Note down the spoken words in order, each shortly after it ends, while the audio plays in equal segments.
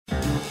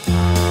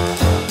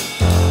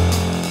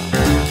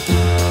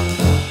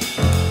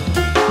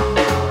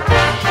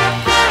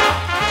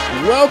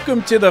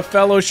Welcome to the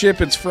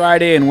Fellowship. It's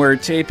Friday, and we're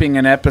taping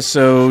an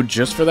episode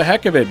just for the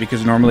heck of it,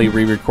 because normally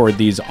we record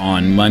these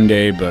on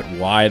Monday, but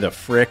why the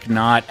frick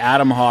not?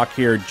 Adam Hawk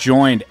here,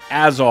 joined,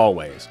 as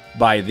always,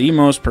 by the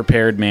most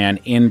prepared man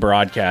in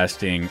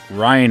broadcasting,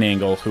 Ryan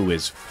Engel, who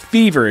is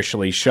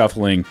feverishly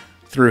shuffling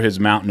through his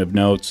mountain of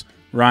notes.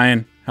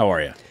 Ryan, how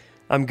are you?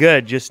 I'm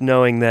good, just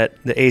knowing that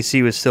the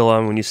AC was still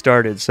on when you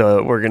started,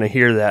 so we're going to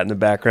hear that in the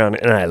background,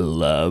 and I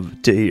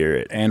love to hear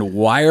it. And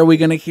why are we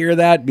going to hear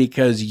that?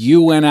 Because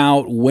you went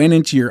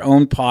into your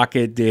own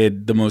pocket,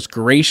 did the most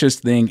gracious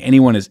thing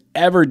anyone has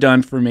ever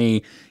done for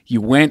me. You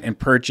went and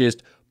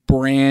purchased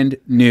brand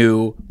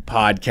new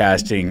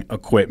podcasting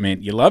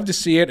equipment. You love to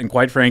see it, and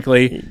quite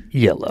frankly,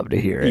 you love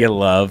to hear it. You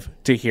love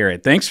to hear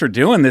it. Thanks for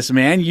doing this,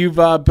 man. You've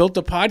built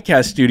a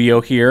podcast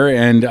studio here,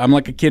 and I'm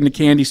like a kid in a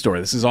candy store.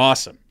 This is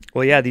awesome.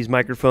 Well, yeah, these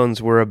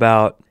microphones were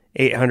about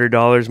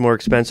 $800 more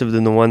expensive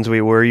than the ones we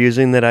were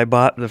using that I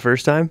bought the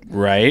first time.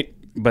 Right,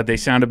 but they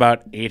sound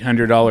about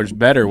 $800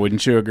 better,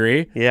 wouldn't you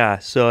agree? Yeah,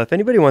 so if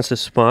anybody wants to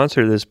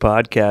sponsor this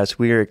podcast,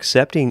 we are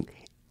accepting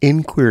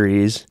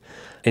inquiries.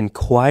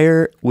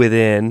 Inquire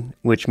within,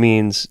 which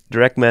means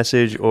direct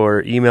message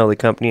or email the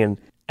company, and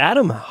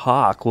Adam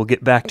Hawk will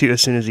get back to you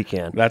as soon as he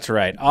can. That's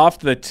right. Off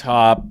the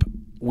top,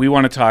 we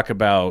want to talk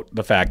about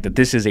the fact that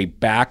this is a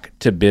back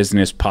to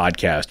business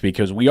podcast,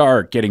 because we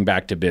are getting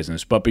back to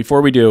business. But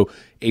before we do,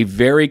 a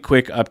very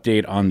quick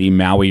update on the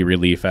Maui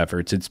relief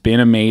efforts. It's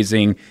been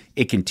amazing.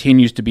 It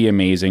continues to be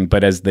amazing.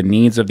 But as the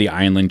needs of the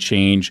island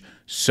change,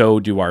 so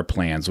do our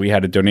plans. We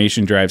had a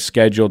donation drive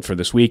scheduled for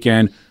this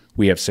weekend.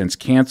 We have since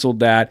canceled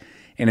that.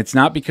 And it's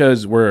not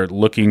because we're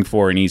looking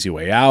for an easy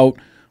way out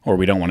or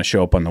we don't want to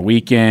show up on the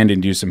weekend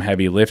and do some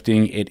heavy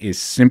lifting. It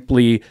is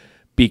simply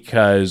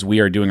because we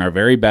are doing our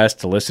very best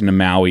to listen to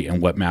Maui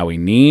and what Maui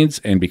needs,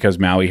 and because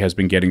Maui has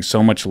been getting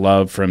so much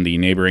love from the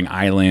neighboring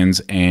islands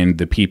and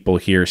the people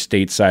here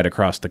stateside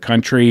across the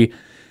country.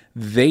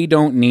 They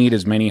don't need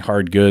as many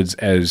hard goods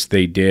as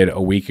they did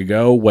a week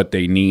ago. What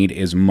they need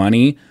is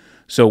money.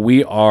 So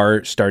we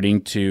are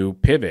starting to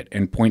pivot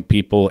and point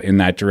people in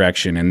that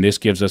direction, and this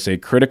gives us a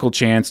critical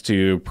chance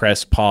to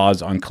press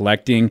pause on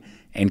collecting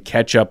and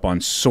catch up on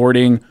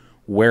sorting,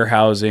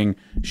 warehousing,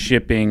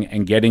 shipping,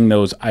 and getting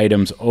those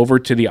items over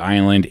to the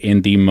island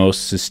in the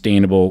most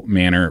sustainable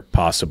manner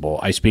possible.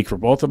 I speak for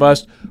both of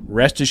us.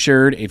 Rest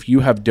assured, if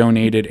you have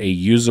donated a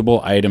usable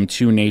item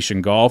to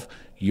Nation Golf,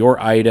 your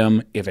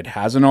item, if it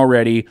hasn't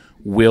already,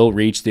 will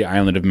reach the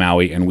island of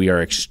Maui, and we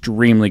are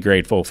extremely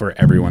grateful for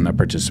everyone that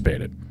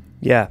participated.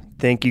 Yeah,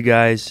 thank you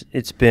guys.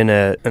 It's been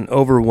an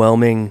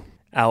overwhelming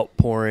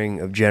outpouring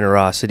of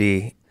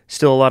generosity.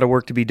 Still a lot of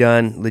work to be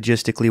done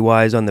logistically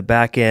wise on the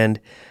back end.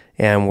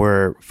 And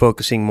we're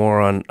focusing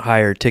more on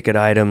higher ticket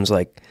items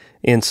like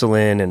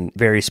insulin and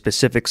very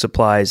specific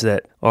supplies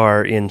that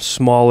are in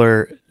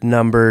smaller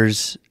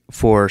numbers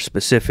for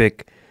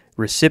specific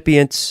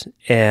recipients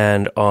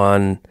and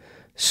on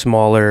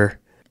smaller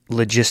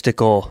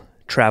logistical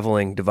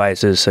traveling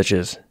devices such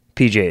as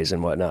PJs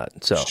and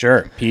whatnot. So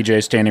sure,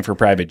 PJ standing for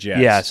private jets.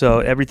 Yeah, so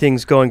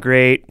everything's going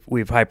great.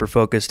 We've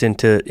hyper-focused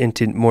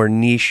into more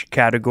niche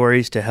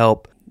categories to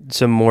help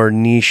some more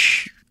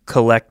niche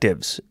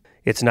collectives.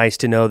 It's nice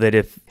to know that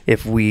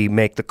if we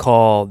make the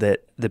call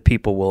that the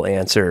people will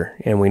answer,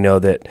 and we know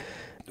that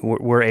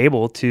we're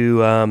able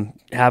to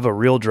have a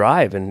real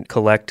drive and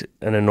collect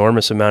an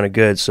enormous amount of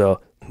goods.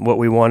 So what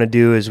we want to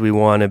do is we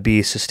want to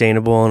be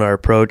sustainable in our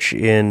approach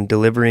in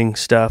delivering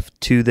stuff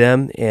to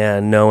them,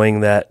 and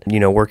knowing that,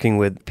 working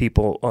with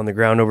people on the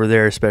ground over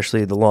there,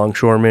 especially the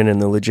longshoremen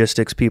and the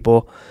logistics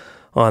people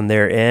on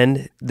their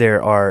end,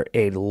 there are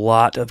a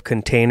lot of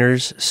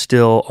containers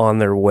still on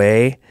their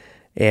way.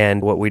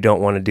 And what we don't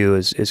want to do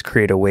is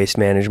create a waste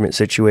management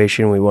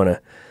situation. We want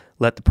to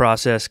let the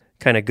process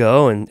kind of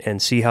go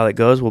and see how it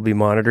goes. We'll be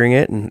monitoring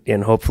it,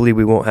 and hopefully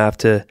we won't have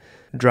to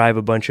drive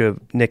a bunch of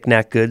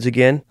knick-knack goods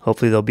again.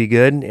 Hopefully they'll be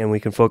good, and we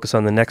can focus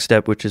on the next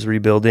step, which is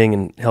rebuilding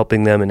and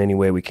helping them in any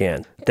way we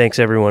can. Thanks,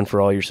 everyone,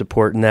 for all your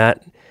support in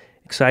that.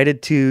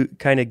 Excited to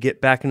kind of get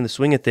back into the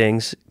swing of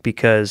things,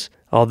 because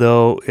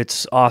although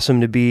it's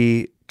awesome to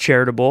be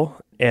charitable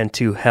and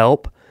to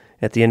help,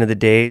 at the end of the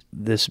day,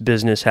 this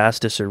business has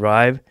to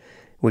survive.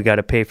 We got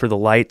to pay for the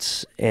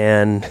lights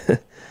and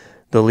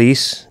the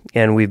lease,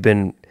 and we've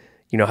been,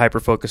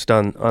 hyper-focused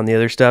on the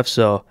other stuff.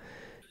 So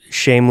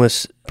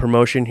shameless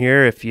promotion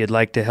here. If you'd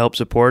like to help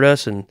support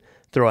us and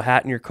throw a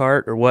hat in your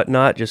cart or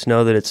whatnot, just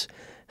know that it's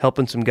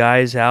helping some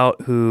guys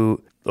out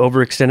who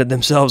overextended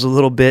themselves a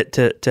little bit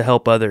to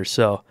help others.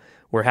 So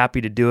we're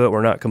happy to do it.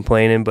 We're not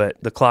complaining, but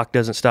the clock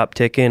doesn't stop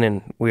ticking,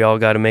 and we all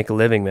got to make a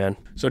living, man.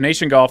 So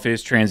Nation Golf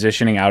is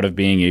transitioning out of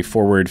being a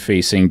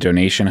forward-facing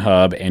donation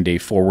hub and a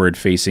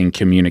forward-facing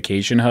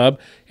communication hub,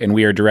 and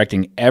we are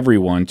directing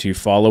everyone to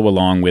follow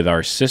along with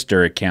our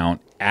sister account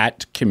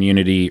at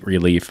Community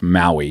Relief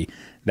Maui.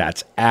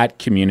 That's at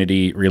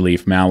Community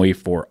Relief Maui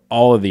for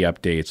all of the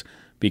updates,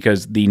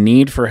 because the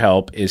need for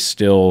help is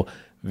still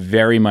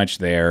very much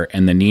there,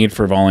 and the need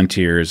for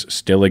volunteers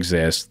still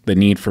exists. The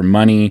need for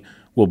money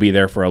will be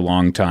there for a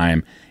long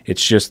time.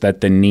 It's just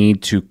that the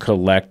need to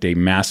collect a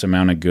mass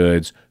amount of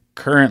goods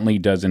currently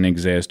doesn't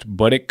exist,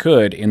 but it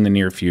could in the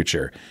near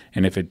future.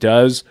 And if it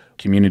does,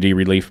 Community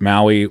Relief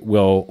Maui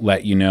will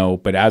let you know.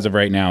 But as of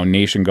right now,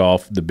 Nation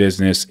Golf, the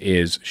business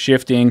is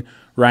shifting.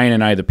 Ryan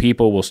and I, the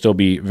people, will still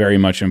be very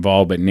much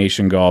involved, but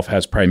Nation Golf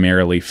has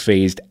primarily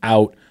phased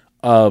out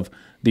of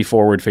the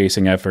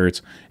forward-facing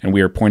efforts, and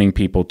we are pointing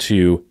people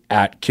to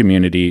at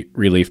Community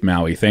Relief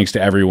Maui. Thanks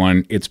to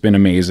everyone. It's been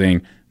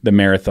amazing. The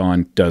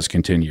marathon does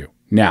continue.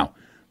 Now,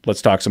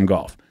 let's talk some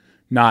golf.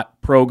 Not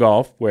pro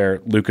golf,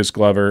 where Lucas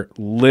Glover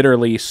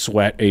literally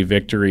sweat a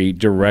victory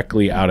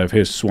directly out of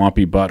his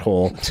swampy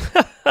butthole.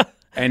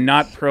 And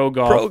not pro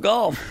golf. Pro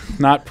golf.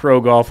 Not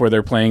pro golf, where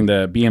they're playing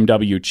the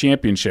BMW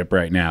Championship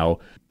right now.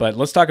 But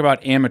let's talk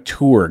about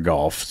amateur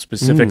golf,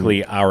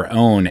 specifically our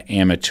own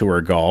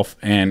amateur golf.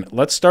 And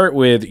let's start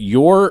with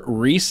your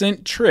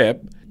recent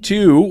trip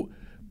to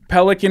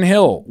Pelican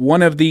Hill,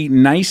 one of the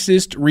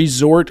nicest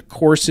resort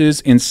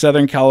courses in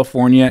Southern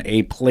California,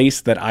 a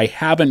place that I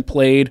haven't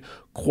played,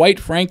 quite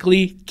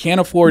frankly, can't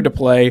afford to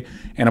play,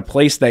 and a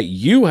place that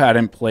you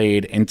hadn't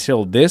played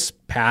until this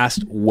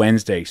past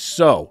Wednesday.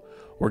 So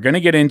we're going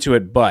to get into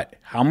it, but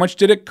how much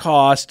did it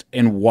cost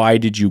and why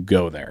did you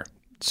go there?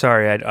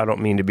 Sorry, I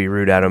don't mean to be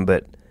rude, Adam,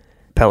 but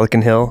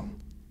Pelican Hill,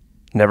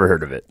 never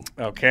heard of it.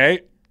 Okay.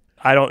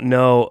 I don't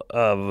know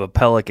of a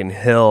Pelican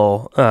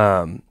Hill.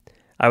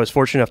 I was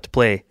fortunate enough to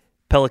play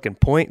Pelican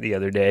Point the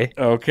other day.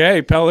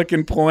 Okay,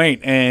 Pelican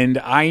Point. And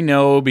I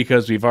know,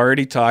 because we've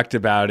already talked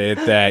about it,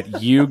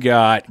 that you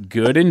got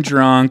good and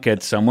drunk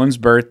at someone's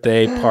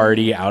birthday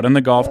party out on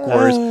the golf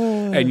course,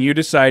 and you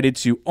decided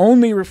to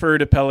only refer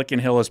to Pelican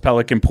Hill as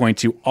Pelican Point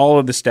to all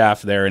of the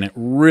staff there, and it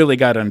really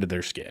got under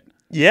their skin.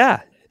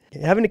 Yeah,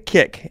 having a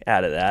kick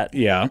out of that.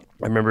 Yeah.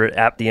 I remember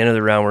at the end of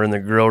the round, we're in the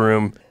grill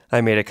room.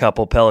 I made a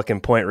couple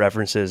Pelican Point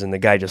references, and the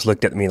guy just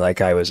looked at me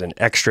like I was an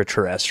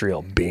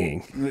extraterrestrial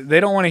being. They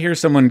don't want to hear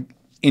someone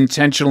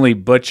intentionally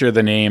butcher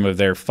the name of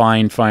their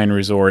fine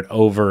resort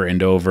over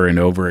and over and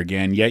over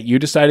again, yet you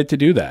decided to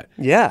do that.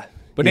 Yeah.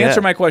 But answer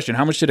my question,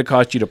 how much did it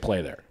cost you to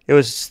play there? It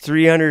was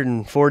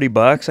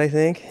 $340, I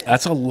think.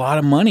 That's a lot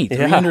of money,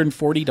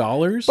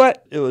 $340?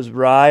 But it was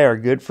Rye, our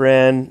good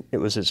friend. It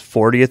was his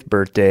 40th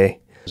birthday.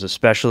 It was a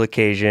special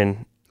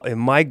occasion. In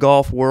my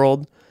golf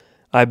world,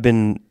 I've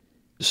been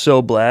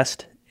so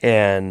blessed,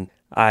 and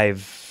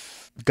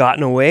I've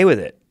gotten away with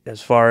it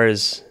as far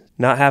as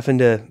not having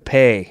to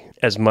pay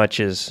as much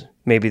as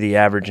maybe the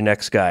average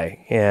next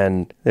guy.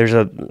 And there's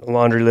a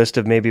laundry list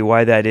of maybe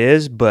why that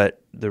is,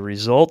 but the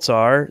results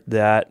are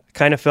that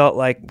kind of felt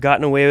like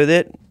gotten away with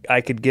it.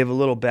 I could give a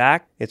little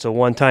back. It's a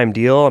one-time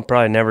deal. I'm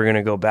probably never going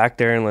to go back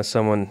there unless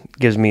someone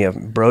gives me a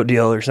bro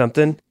deal or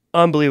something.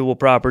 Unbelievable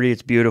property.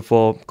 It's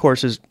beautiful.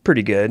 Course is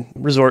pretty good.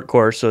 Resort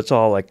course, so it's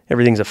all like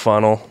everything's a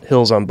funnel.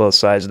 Hills on both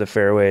sides of the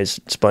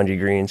fairways, spongy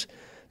greens.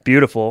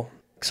 Beautiful.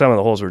 Some of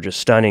the holes were just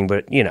stunning,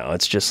 but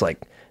it's just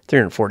like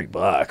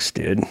 $340,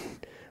 dude.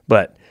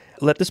 But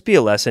let this be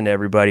a lesson to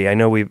everybody. I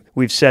know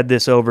we've said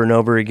this over and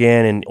over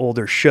again in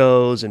older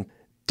shows, and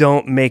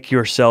don't make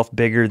yourself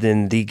bigger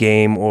than the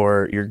game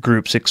or your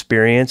group's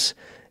experience.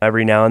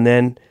 Every now and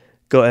then,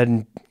 go ahead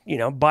and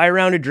buy a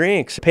round of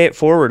drinks, pay it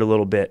forward a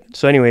little bit.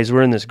 So anyways,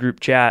 we're in this group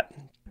chat.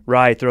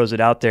 Rye throws it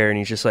out there, and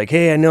he's just like,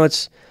 hey, I know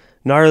it's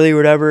gnarly or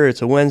whatever.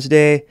 It's a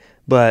Wednesday,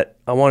 but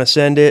I want to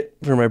send it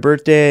for my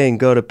birthday and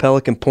go to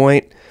Pelican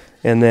Point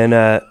and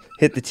then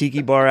hit the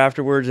tiki bar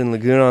afterwards in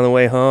Laguna on the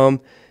way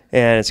home.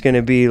 And it's going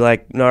to be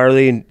like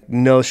gnarly,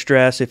 no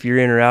stress if you're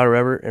in or out or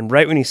whatever. And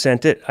right when he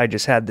sent it, I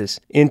just had this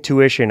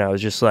intuition. I was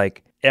just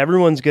like,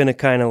 everyone's going to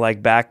kind of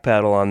like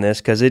backpedal on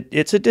this because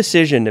it's a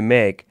decision to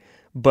make.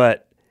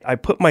 But I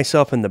put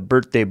myself in the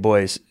birthday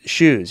boy's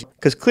shoes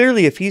because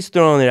clearly if he's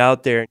throwing it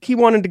out there, he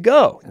wanted to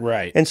go.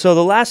 Right. And so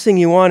the last thing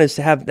you want is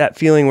to have that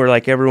feeling where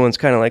like everyone's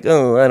kind of like,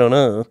 oh, I don't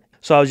know.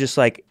 So I was just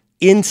like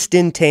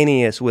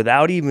instantaneous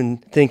without even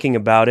thinking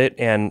about it,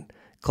 and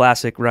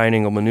classic Ryan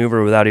Engel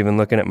maneuver without even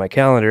looking at my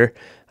calendar.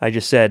 I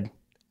just said,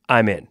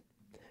 I'm in,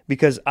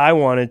 because I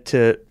wanted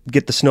to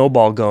get the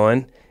snowball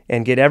going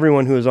and get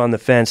everyone who was on the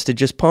fence to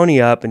just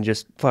pony up and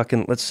just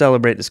fucking, let's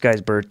celebrate this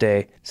guy's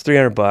birthday. It's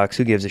 $300.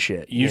 Who gives a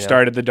shit? You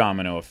started the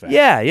domino effect.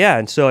 Yeah.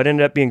 And so it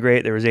ended up being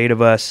great. There was 8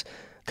 of us.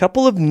 A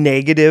couple of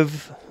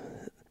negative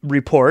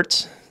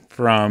reports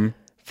from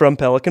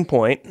Pelican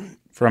Point.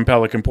 From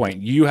Pelican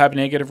Point. You have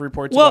negative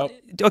reports about?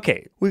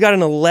 Okay. We got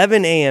an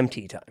 11 a.m.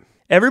 tee time.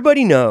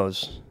 Everybody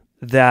knows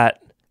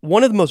that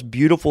one of the most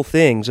beautiful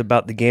things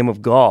about the game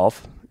of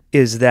golf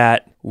is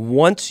that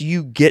once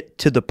you get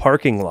to the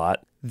parking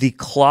lot, the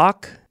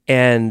clock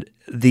and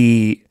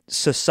the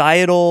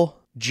societal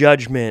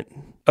judgment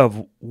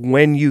of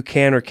when you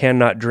can or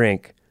cannot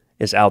drink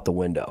is out the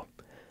window.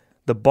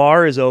 The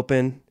bar is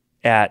open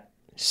at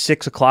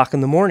 6 o'clock in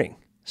the morning.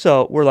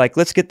 So we're like,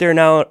 let's get there an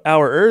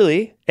hour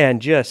early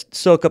and just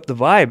soak up the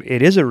vibe.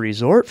 It is a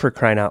resort, for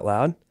crying out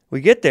loud.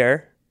 We get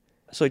there.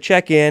 So I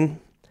check in,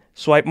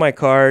 swipe my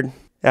card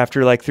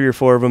after like 3 or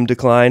 4 of them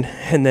decline.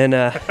 And then,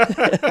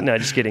 no,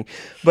 just kidding.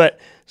 But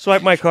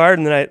swipe my card,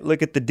 and then I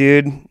look at the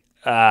dude.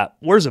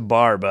 where's a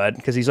bar, bud?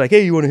 Because he's like,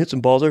 hey, you want to hit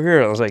some balls over here?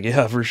 And I was like,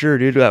 yeah, for sure,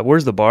 dude.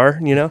 Where's the bar,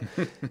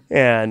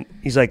 And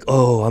he's like,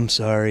 oh, I'm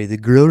sorry. The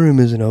grill room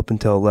isn't open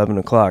till 11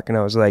 o'clock. And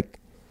I was like,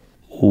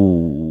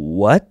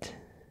 what?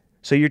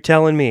 So you're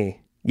telling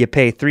me you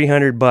pay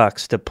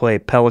 $300 to play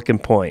Pelican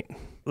Point.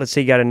 Let's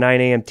say you got a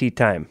 9 a.m. tee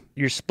time.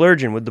 You're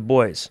splurging with the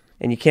boys,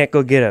 and you can't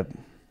go get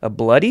a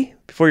bloody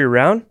before your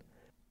round?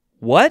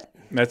 What?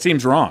 That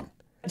seems wrong.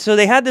 So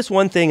they had this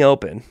one thing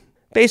open.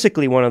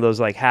 Basically one of those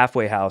like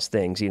halfway house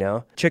things,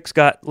 Chick's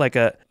got like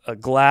a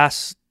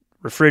glass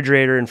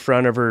refrigerator in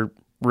front of her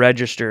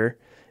register,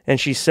 and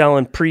she's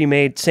selling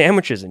pre-made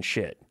sandwiches and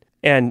shit.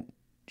 And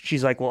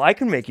she's like, well, I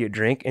can make you a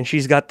drink. And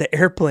she's got the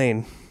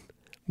airplane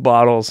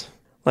bottles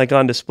like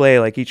on display,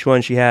 like each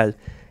one she has.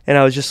 And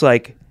I was just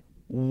like,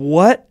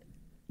 what?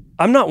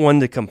 I'm not one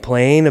to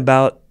complain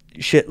about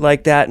shit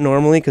like that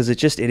normally, because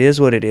it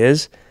is what it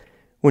is.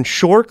 When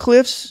Shore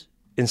Cliffs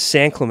in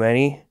San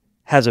Clemente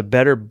has a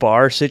better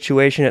bar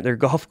situation at their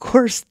golf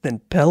course than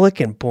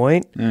Pelican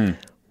Point,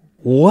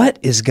 what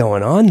is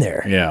going on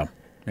there? Yeah.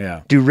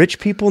 Do rich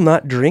people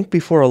not drink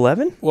before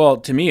 11? Well,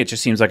 to me, it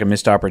just seems like a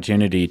missed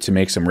opportunity to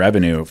make some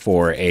revenue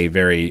for a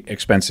very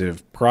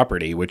expensive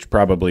property, which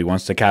probably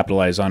wants to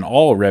capitalize on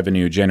all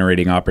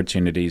revenue-generating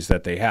opportunities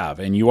that they have.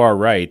 And you are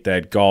right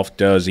that golf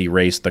does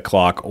erase the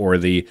clock or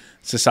the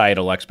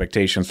societal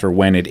expectations for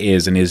when it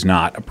is and is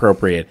not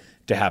appropriate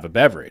to have a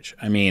beverage.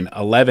 I mean,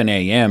 11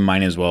 a.m.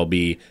 might as well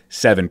be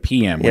 7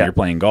 p.m. when you're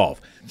playing golf.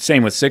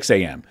 Same with 6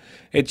 a.m.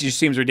 It just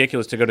seems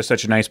ridiculous to go to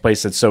such a nice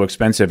place that's so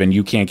expensive and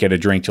you can't get a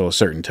drink till a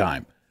certain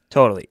time.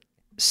 Totally.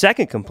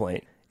 Second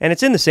complaint, and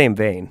it's in the same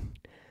vein.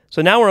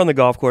 So now we're on the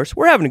golf course.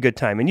 We're having a good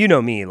time. And you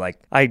know me, like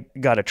I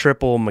got a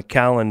triple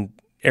Macallan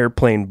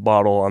airplane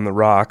bottle on the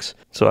rocks.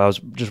 So I was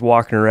just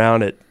walking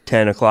around at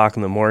 10 o'clock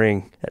in the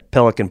morning at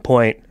Pelican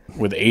Point.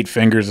 With 8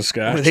 fingers of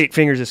scotch? With 8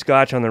 fingers of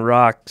scotch on the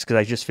rocks, because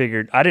I just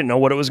figured, I didn't know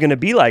what it was going to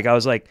be like. I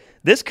was like,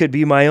 this could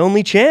be my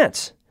only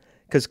chance.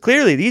 Because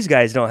clearly these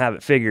guys don't have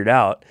it figured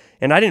out.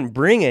 And I didn't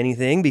bring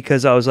anything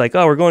because I was like,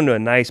 oh, we're going to a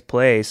nice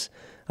place.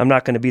 I'm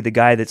not going to be the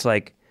guy that's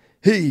like,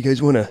 hey, you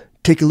guys want to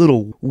take a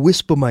little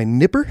wisp of my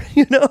nipper?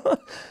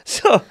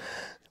 So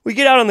we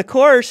get out on the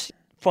course.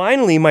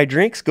 Finally, my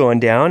drink's going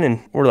down,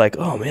 and we're like,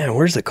 oh, man,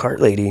 where's the cart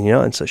lady?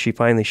 And so she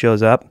finally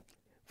shows up.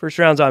 First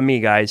round's on me,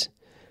 guys.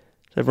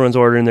 So everyone's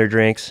ordering their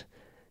drinks.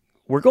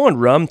 We're going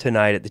rum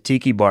tonight at the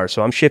Tiki Bar,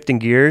 so I'm shifting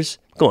gears.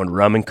 Going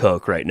rum and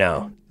Coke right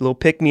now. A little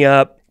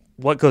pick-me-up.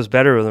 What goes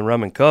better than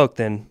rum and Coke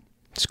than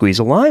squeeze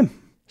a lime?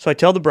 So I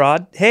tell the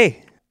broad,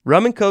 hey,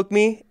 rum and Coke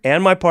me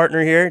and my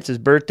partner here. It's his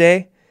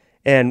birthday,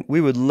 and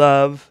we would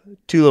love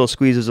 2 little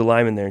squeezes of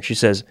lime in there. And she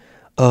says,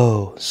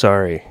 oh,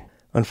 sorry.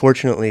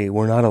 Unfortunately,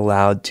 we're not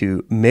allowed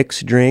to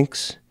mix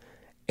drinks,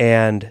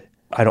 and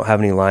I don't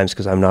have any limes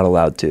because I'm not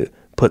allowed to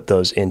put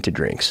those into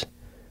drinks.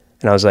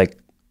 And I was like,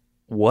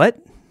 what?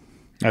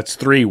 That's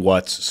 3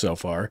 whats so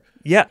far.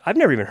 Yeah, I've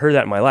never even heard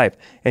that in my life.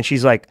 And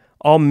she's like,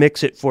 I'll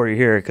mix it for you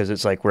here because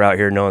it's like we're out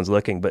here, no one's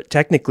looking. But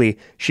technically,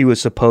 she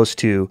was supposed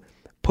to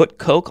put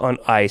Coke on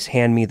ice,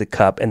 hand me the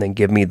cup, and then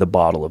give me the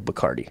bottle of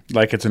Bacardi.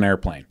 Like it's an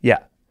airplane. Yeah.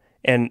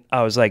 And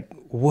I was like,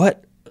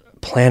 what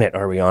planet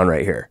are we on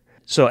right here?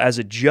 So as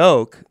a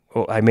joke,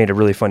 I made a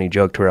really funny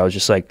joke to her. I was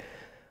just like,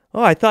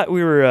 oh, I thought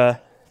we were,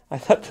 I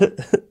thought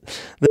the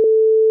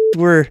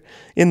were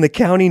in the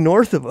county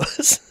north of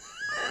us.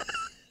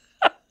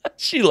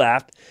 She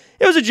laughed.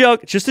 It was a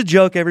joke. It's just a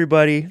joke,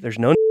 everybody. There's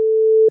no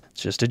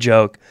it's just a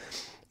joke.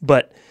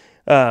 But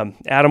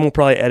Adam will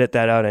probably edit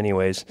that out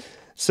anyways.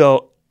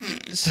 So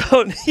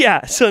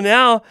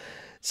now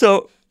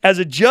as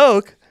a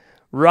joke,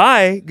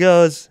 Rye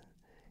goes,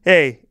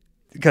 hey,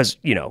 because,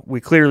 we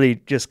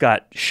clearly just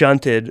got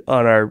shunted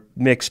on our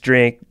mixed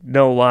drink,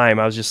 no lime.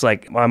 I was just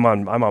like, I'm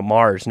on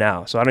Mars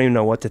now, so I don't even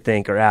know what to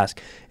think or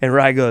ask. And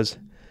Rye goes,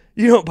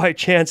 you don't by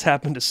chance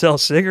happen to sell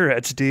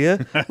cigarettes, do you?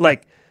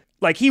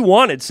 like he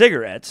wanted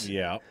cigarettes.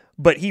 Yeah.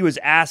 But he was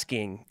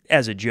asking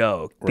as a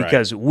joke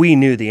because we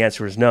knew the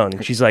answer was no.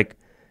 And she's like,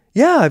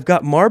 yeah, I've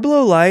got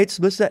Marlboro Lights.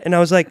 What's that? And I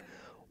was like,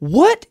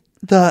 what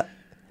the?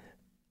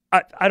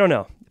 I don't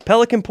know.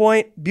 Pelican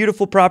Point,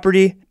 beautiful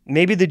property.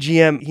 Maybe the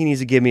GM, he needs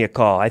to give me a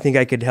call. I think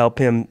I could help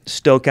him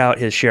stoke out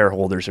his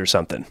shareholders or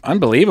something.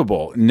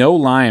 Unbelievable. No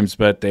limes,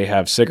 but they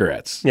have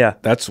cigarettes. Yeah.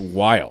 That's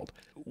wild.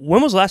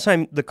 When was the last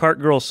time the cart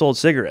girls sold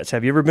cigarettes?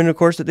 Have you ever been to a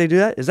course that they do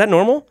that? Is that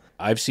normal?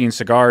 I've seen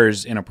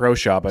cigars in a pro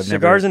shop.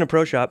 Cigars in a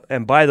pro shop.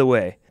 And by the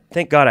way,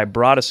 thank God I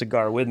brought a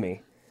cigar with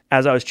me.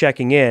 As I was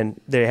checking in,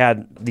 they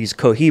had these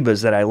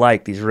Cohibas that I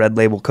like, these red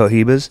label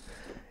Cohibas.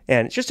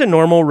 And it's just a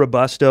normal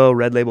Robusto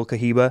red label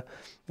Cohiba.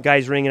 The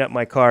guy's ringing up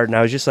my card, and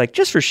I was just like,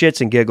 just for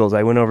shits and giggles,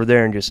 I went over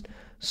there and just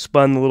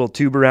spun the little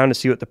tube around to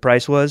see what the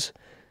price was.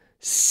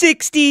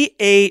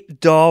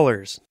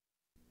 $68.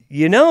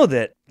 You know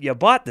that you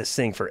bought this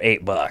thing for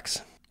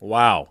 $8.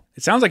 Wow.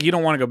 It sounds like you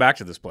don't want to go back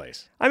to this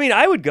place. I mean,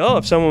 I would go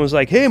if someone was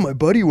like, hey, my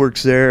buddy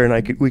works there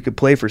and we could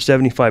play for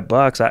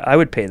 $75. I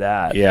would pay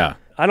that. Yeah.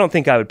 I don't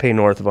think I would pay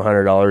north of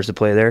 $100 to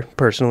play there,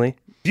 personally.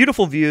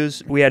 Beautiful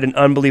views. We had an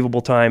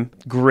unbelievable time.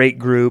 Great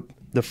group.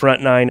 The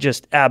front nine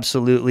just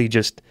absolutely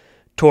just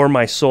tore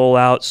my soul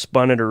out,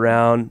 spun it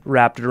around,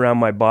 wrapped it around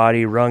my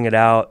body, wrung it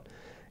out.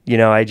 You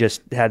know, I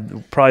just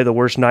had probably the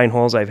worst 9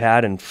 holes I've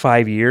had in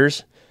 5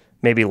 years,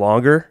 maybe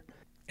longer.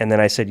 And then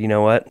I said, you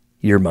know what?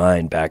 You're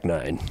mine, back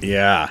nine.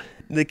 Yeah.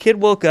 The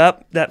kid woke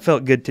up. That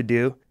felt good to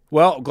do.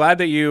 Well, glad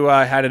that you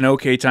had an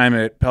okay time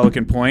at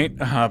Pelican Point.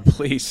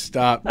 Please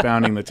stop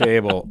pounding the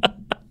table.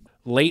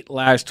 Late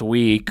last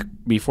week,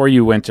 before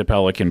you went to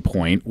Pelican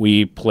Point,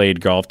 we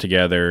played golf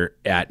together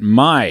at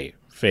my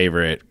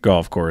favorite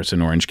golf course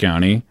in Orange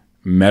County,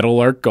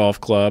 Meadowlark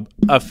Golf Club,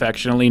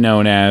 affectionately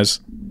known as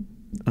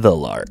The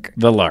Lark.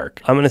 The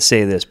Lark. I'm going to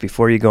say this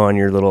before you go on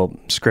your little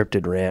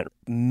scripted rant.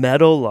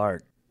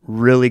 Meadowlark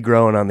really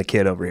growing on the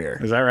kid over here.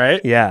 Is that right?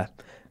 Yeah.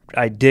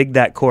 I dig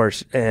that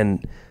course.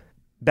 And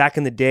back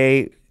in the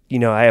day, you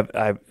know, I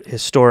have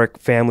historic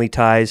family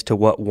ties to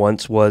what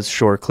once was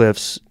Shore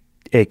Cliffs,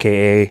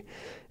 a.k.a.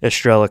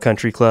 Estrella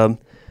Country Club.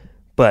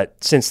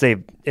 But since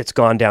it's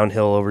gone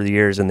downhill over the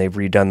years and they've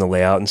redone the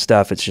layout and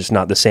stuff, it's just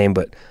not the same.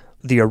 But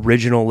the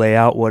original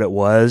layout, what it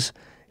was,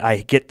 I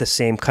get the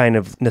same kind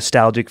of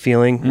nostalgic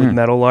feeling with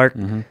Meadowlark.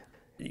 Mm-hmm.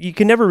 You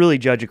can never really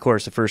judge a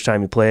course the first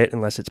time you play it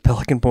unless it's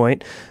Pelican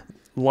Point.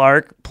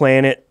 Lark,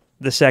 playing it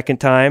the second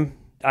time,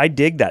 I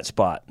dig that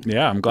spot.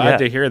 Yeah, I'm glad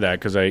to hear that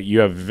because you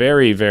have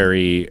very,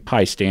 very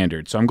high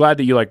standards. So I'm glad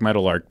that you like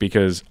Meadowlark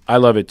because I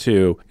love it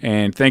too.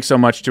 And thanks so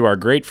much to our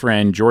great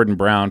friend Jordan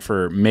Brown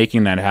for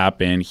making that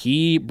happen.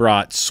 He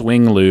brought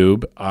Swing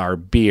Lube, our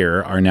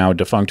beer, our now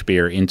defunct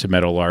beer, into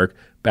Meadowlark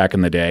back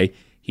in the day.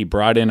 He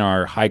brought in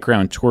our High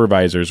Crown Tour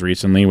Visors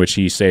recently, which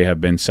he say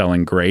have been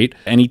selling great.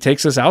 And he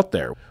takes us out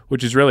there,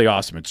 which is really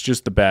awesome. It's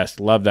just the best.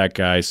 Love that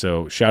guy.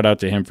 So shout out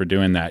to him for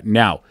doing that.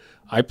 Now,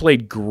 I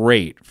played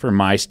great for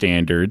my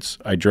standards.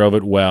 I drove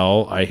it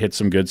well. I hit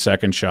some good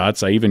second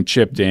shots. I even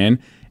chipped in,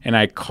 and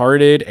I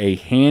carded a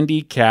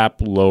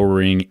handicap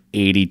lowering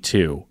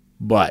 82,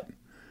 but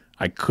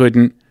I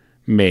couldn't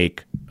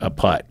make a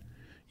putt.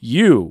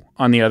 You,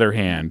 on the other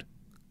hand,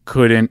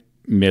 couldn't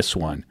miss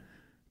one.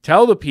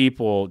 Tell the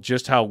people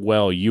just how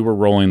well you were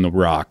rolling the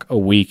rock a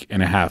week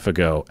and a half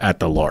ago at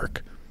the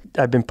Lark.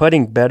 I've been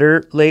putting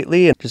better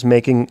lately and just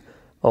making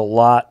a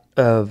lot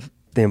of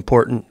the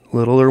important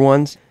littler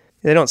ones.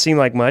 They don't seem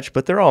like much,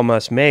 but they're all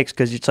must-makes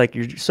because it's like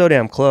you're so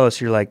damn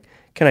close. You're like,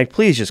 can I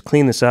please just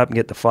clean this up and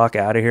get the fuck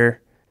out of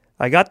here?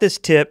 I got this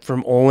tip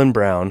from Olin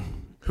Brown.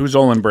 Who's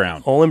Olin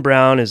Brown? Olin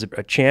Brown is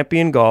a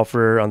champion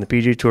golfer on the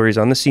PGA Tour. He's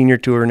on the senior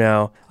tour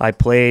now. I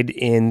played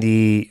in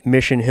the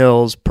Mission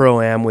Hills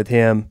Pro-Am with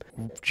him.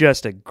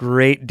 Just a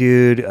great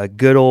dude, a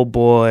good old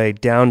boy,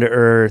 down to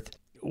earth.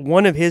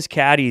 One of his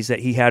caddies that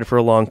he had for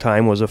a long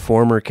time was a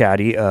former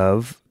caddy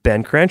of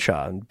Ben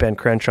Crenshaw. Ben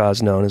Crenshaw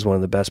is known as one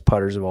of the best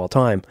putters of all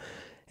time.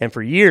 And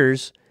for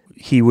years,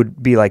 he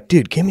would be like,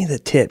 dude, give me the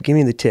tip,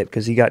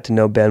 because he got to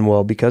know Ben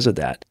well because of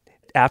that.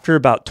 After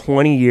about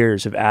 20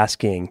 years of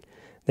asking,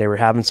 they were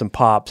having some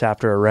pops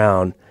after a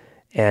round,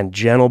 and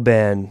Gentle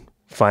Ben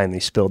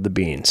finally spilled the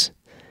beans.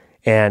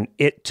 And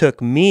it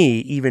took me,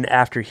 even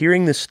after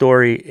hearing this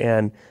story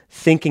and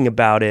thinking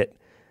about it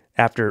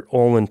after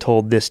Olin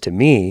told this to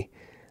me,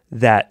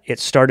 that it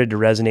started to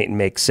resonate and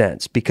make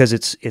sense because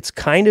it's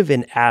kind of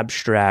an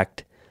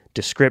abstract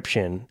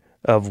description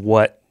of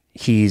what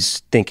he's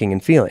thinking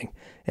and feeling.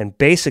 And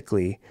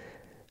basically,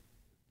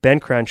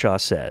 Ben Crenshaw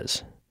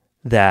says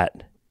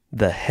that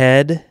the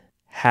head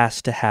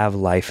has to have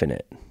life in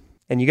it.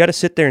 And you got to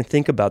sit there and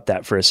think about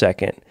that for a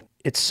second.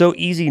 It's so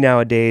easy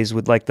nowadays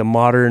with like the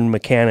modern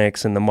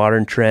mechanics and the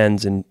modern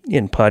trends in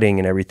putting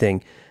and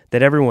everything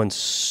that everyone's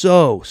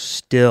so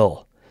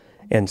still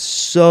and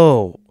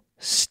so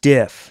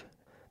stiff.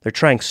 They're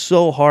trying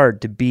so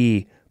hard to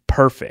be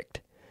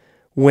perfect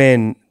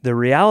when the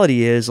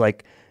reality is,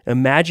 like,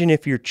 imagine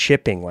if you're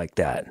chipping like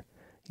that.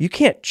 You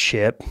can't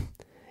chip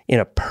in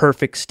a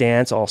perfect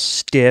stance, all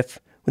stiff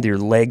with your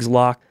legs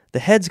locked. The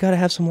head's got to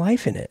have some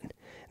life in it. And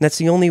that's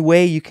the only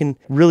way you can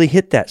really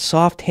hit that.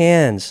 Soft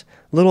hands,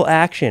 little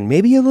action,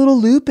 maybe a little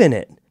loop in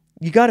it.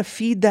 You got to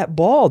feed that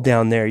ball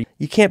down there.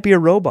 You can't be a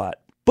robot.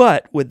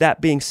 But with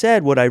that being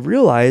said, what I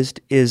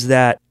realized is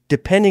that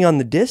depending on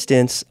the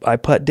distance, I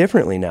putt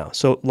differently now.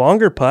 So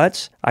longer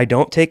putts, I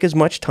don't take as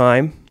much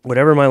time.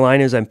 Whatever my line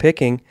is I'm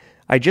picking,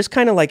 I just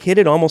kind of like hit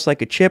it almost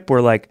like a chip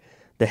where like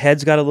the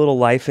head's got a little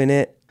life in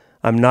it.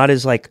 I'm not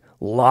as like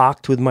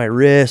locked with my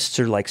wrists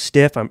or like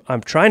stiff.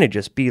 I'm trying to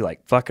just be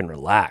like fucking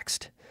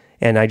relaxed.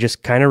 And I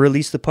just kind of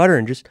release the putter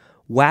and just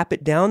whap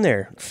it down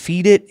there.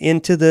 Feed it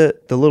into the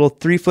little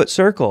 3-foot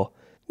circle.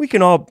 We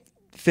can all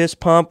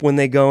fist pump when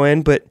they go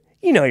in, but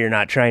you know you're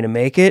not trying to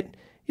make it.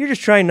 You're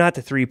just trying not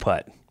to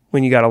 3-putt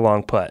when you got a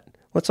long putt.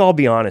 Let's all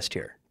be honest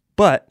here.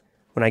 But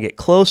when I get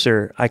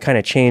closer, I kind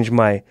of change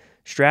my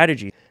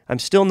strategy. I'm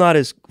still not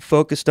as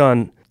focused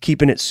on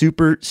keeping it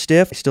super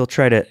stiff. I still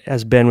try to,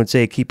 as Ben would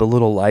say, keep a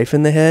little life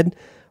in the head.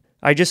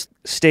 I just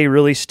stay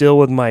really still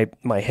with my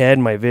head,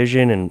 my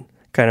vision, and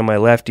kind of my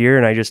left ear,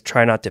 and I just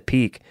try not to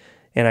peek.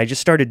 And I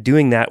just started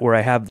doing that where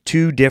I have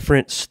 2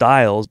 different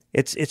styles.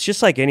 It's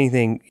just like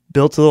anything,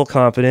 built a little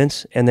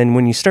confidence, and then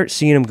when you start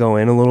seeing them go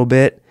in a little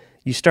bit,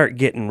 you start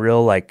getting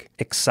real like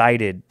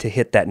excited to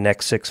hit that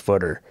next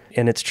 6-footer.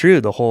 And it's true,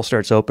 the hole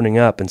starts opening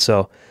up. And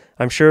so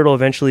I'm sure it'll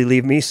eventually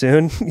leave me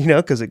soon,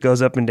 because it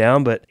goes up and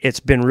down. But it's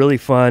been really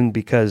fun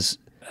because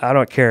I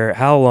don't care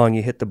how long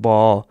you hit the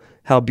ball,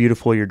 how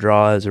beautiful your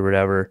draw is or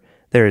whatever.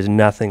 There is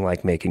nothing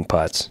like making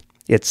putts.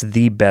 It's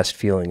the best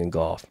feeling in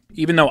golf.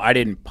 Even though I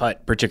didn't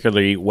putt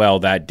particularly well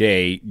that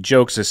day,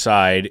 jokes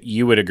aside,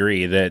 you would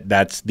agree that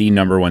that's the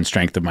number one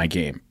strength of my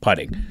game,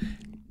 putting.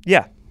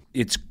 Yeah.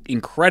 It's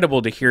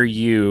incredible to hear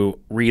you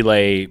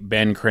relay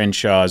Ben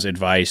Crenshaw's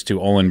advice to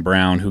Olin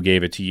Brown, who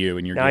gave it to you.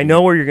 And Now, I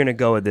know where you're going to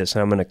go with this,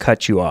 and I'm going to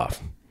cut you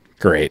off.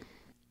 Great.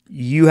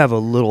 You have a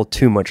little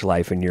too much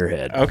life in your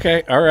head.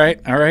 Okay. All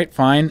right.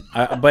 Fine.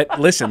 But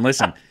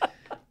listen.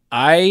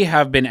 I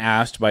have been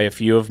asked by a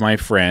few of my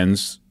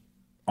friends,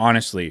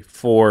 honestly,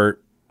 for,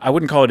 I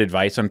wouldn't call it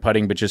advice on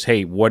putting, but just,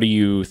 hey, what do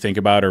you think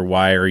about, or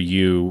why are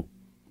you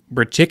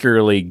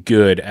particularly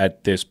good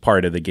at this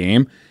part of the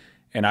game?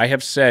 And I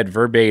have said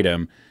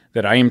verbatim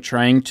that I am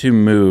trying to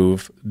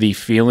move the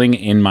feeling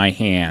in my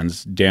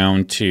hands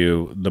down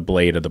to the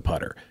blade of the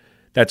putter.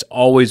 That's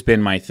always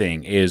been my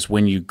thing, is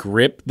when you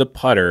grip the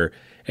putter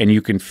and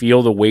you can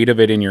feel the weight of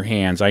it in your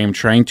hands, I am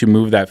trying to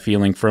move that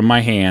feeling from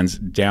my hands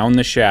down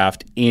the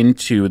shaft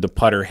into the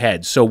putter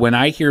head. So when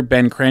I hear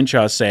Ben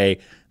Crenshaw say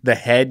the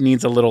head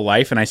needs a little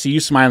life, and I see you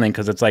smiling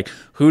because it's like,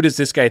 who does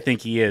this guy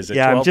think he is?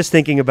 Yeah, 12? I'm just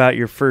thinking about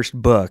your first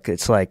book.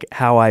 It's like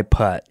How I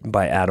Putt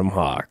by Adam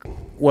Hawk.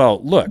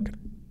 Well, look,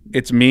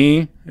 it's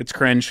me, it's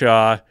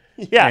Crenshaw,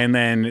 yeah, and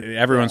then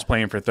everyone's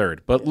playing for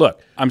third. But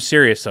look, I'm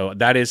serious, though.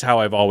 That is how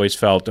I've always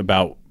felt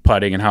about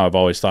putting and how I've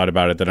always thought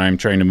about it, that I'm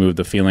trying to move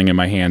the feeling in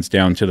my hands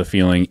down to the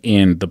feeling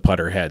in the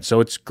putter head. So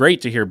it's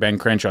great to hear Ben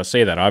Crenshaw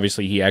say that.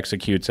 Obviously, he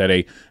executes at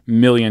a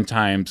million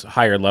times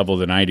higher level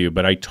than I do,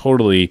 but I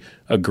totally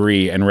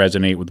agree and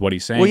resonate with what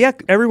he's saying. Well, yeah,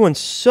 everyone's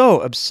so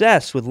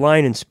obsessed with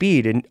line and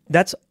speed, and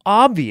that's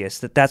obvious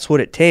that that's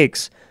what it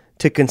takes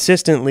to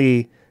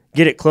consistently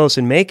get it close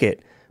and make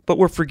it. But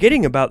we're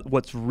forgetting about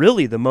what's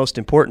really the most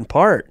important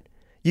part.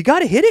 You got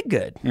to hit it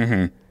good.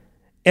 Mm-hmm.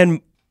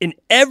 And in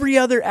every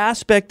other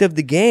aspect of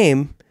the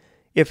game,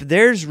 if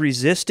there's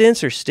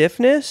resistance or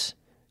stiffness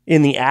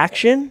in the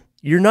action,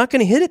 you're not going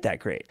to hit it that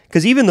great.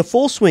 Because even the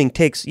full swing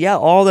takes,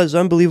 all those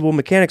unbelievable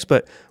mechanics,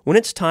 but when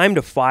it's time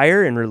to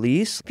fire and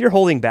release, if you're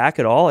holding back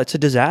at all, it's a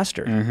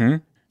disaster. Mm-hmm.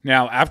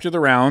 Now, after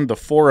the round, the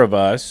four of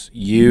us,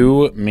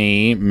 you,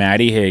 me,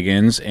 Maddie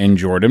Higgins, and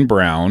Jordan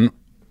Brown,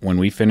 when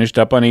we finished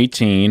up on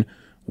 18,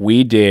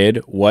 we did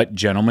what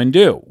gentlemen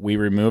do. We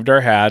removed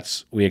our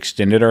hats, we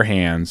extended our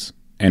hands,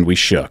 and we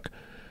shook.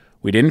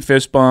 We didn't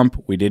fist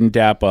bump, we didn't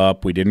dap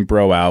up, we didn't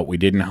bro out, we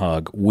didn't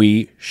hug.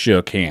 We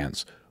shook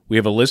hands. We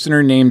have a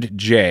listener named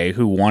Jay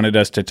who wanted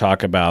us to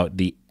talk about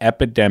the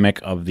epidemic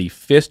of the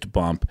fist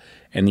bump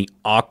and the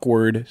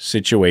awkward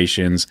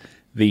situations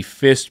the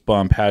fist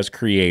bump has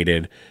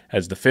created,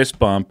 as the fist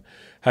bump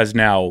has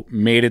now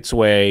made its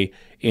way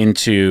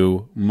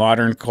into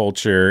modern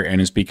culture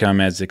and has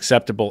become as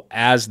acceptable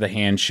as the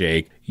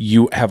handshake.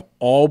 You have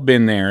all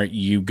been there.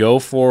 You go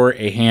for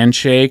a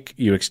handshake,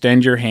 you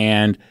extend your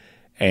hand,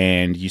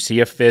 and you see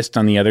a fist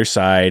on the other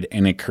side,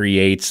 and it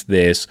creates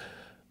this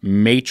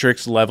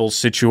Matrix-level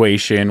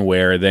situation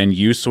where then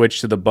you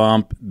switch to the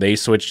bump, they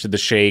switch to the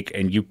shake,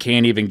 and you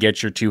can't even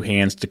get your two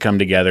hands to come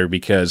together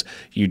because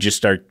you just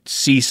start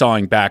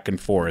seesawing back and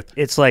forth.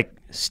 It's like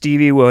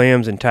Stevie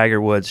Williams and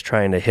Tiger Woods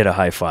trying to hit a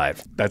high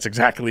five. That's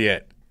exactly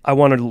it. I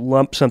want to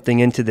lump something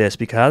into this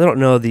because I don't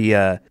know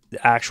the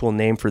actual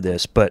name for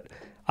this, but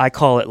I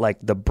call it like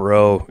the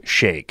bro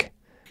shake.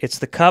 It's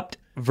the cupped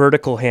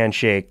vertical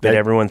handshake that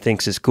everyone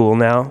thinks is cool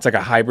now. It's like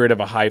a hybrid of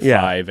a high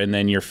five, and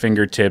then your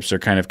fingertips are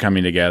kind of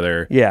coming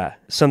together. Yeah.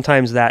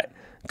 Sometimes that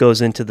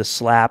goes into the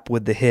slap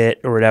with the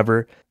hit or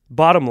whatever.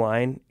 Bottom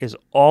line is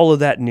all of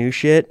that new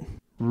shit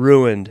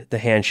ruined the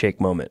handshake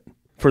moment.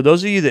 For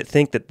those of you that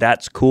think that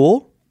that's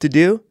cool to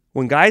do,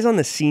 when guys on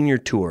the senior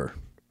tour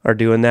are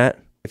doing that,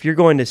 if you're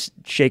going to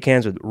shake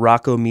hands with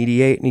Rocco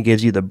Mediate and he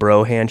gives you the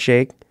bro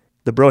handshake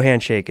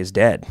is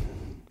dead.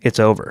 It's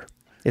over.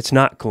 It's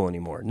not cool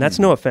anymore. And that's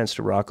no offense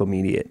to Rocco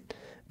Mediate.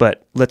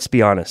 But let's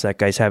be honest, that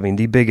guy's having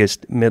the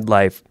biggest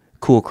midlife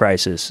cool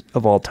crisis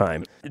of all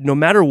time. No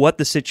matter what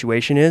the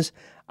situation is,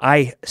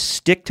 I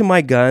stick to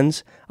my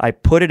guns. I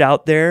put it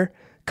out there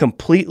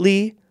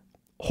completely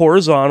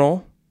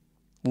horizontal,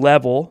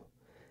 level,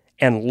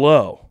 and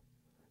low.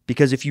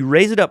 Because if you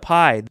raise it up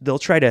high, they'll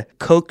try to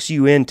coax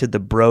you into the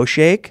bro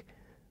shake.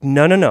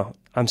 No.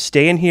 I'm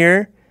staying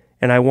here,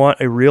 and I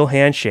want a real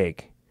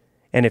handshake.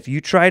 And if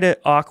you try to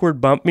awkward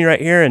bump me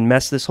right here and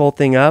mess this whole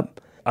thing up,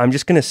 I'm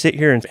just going to sit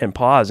here and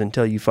pause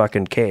until you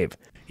fucking cave.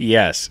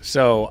 Yes.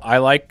 So I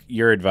like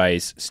your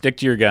advice. Stick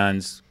to your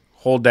guns.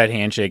 Hold that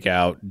handshake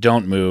out.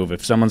 Don't move.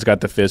 If someone's got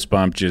the fist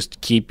bump,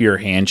 just keep your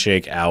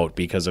handshake out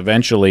because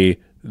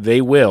eventually they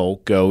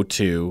will go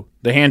to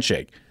the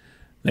handshake.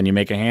 Then you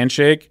make a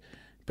handshake,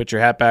 put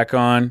your hat back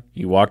on,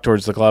 you walk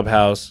towards the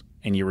clubhouse,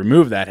 and you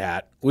remove that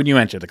hat when you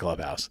enter the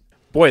clubhouse.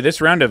 Boy,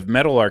 this round of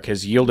Meadowlark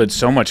has yielded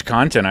so much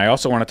content. I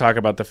also want to talk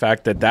about the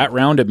fact that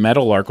round at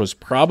Meadowlark was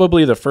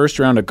probably the first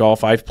round of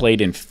golf I've played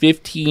in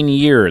 15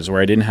 years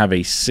where I didn't have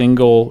a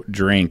single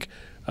drink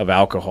of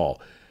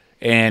alcohol.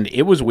 And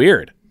it was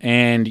weird.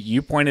 And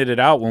you pointed it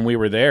out when we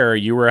were there.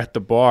 You were at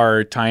the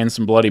bar tying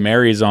some Bloody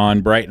Marys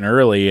on bright and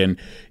early, and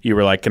you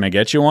were like, can I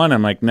get you one?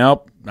 I'm like,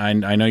 nope. I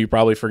know you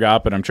probably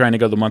forgot, but I'm trying to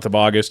go the month of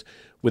August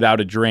without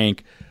a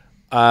drink.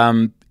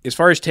 As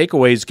far as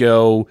takeaways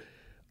go,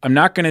 I'm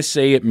not going to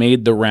say it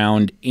made the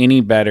round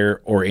any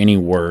better or any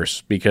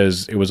worse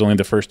because it was only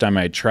the first time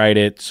I had tried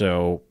it,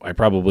 so I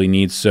probably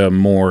need some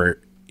more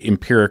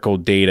empirical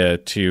data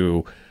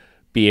to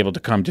be able to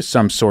come to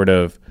some sort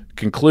of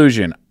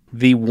conclusion.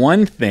 The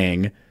one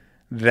thing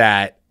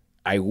that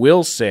I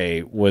will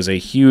say was a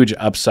huge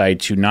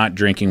upside to not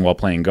drinking while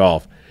playing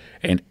golf,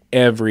 and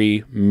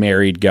every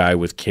married guy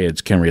with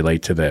kids can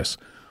relate to this.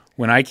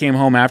 When I came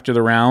home after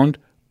the round,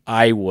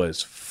 I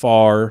was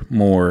far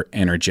more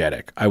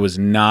energetic. I was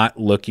not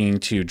looking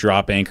to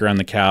drop anchor on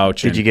the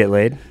couch. Did you get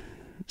laid?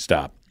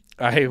 Stop.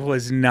 I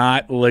was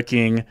not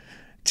looking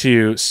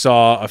to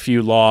saw a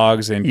few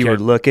logs. And you were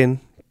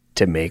looking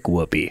to make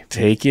whoopee.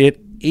 Take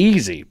it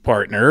easy,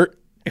 partner.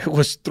 It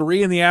was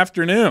 3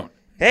 p.m.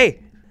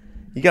 Hey,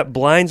 you got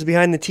blinds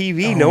behind the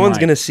TV. No one's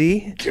going to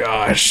see.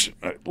 Gosh.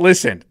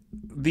 Listen,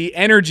 the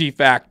energy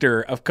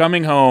factor of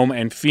coming home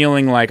and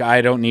feeling like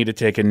I don't need to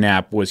take a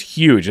nap was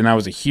huge. And that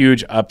was a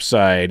huge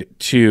upside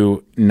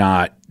to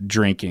not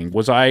drinking.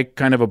 Was I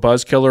kind of a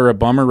buzzkiller or a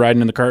bummer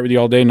riding in the cart with you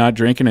all day, not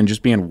drinking and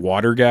just being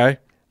water guy?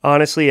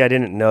 Honestly, I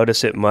didn't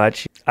notice it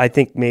much. I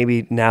think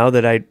maybe now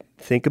that I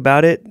think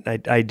about it,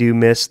 I do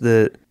miss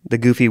the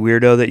goofy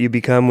weirdo that you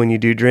become when you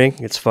do drink.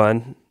 It's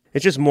fun.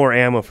 It's just more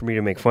ammo for me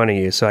to make fun of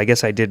you, so I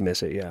guess I did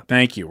miss it, yeah.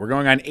 Thank you. We're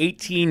going on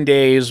 18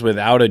 days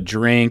without a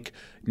drink.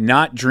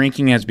 Not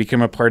drinking has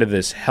become a part of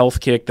this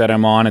health kick that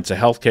I'm on. It's a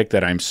health kick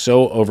that I'm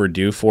so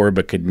overdue for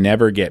but could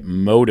never get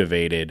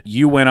motivated.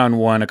 You went on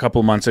one a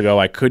couple months ago.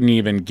 I couldn't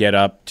even get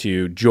up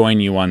to join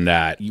you on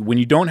that. When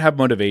you don't have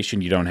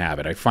motivation, you don't have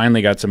it. I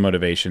finally got some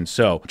motivation.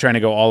 So I'm trying to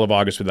go all of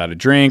August without a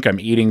drink. I'm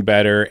eating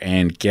better.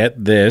 And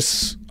get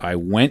this, I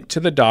went to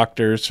the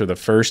doctors for the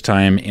first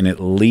time in at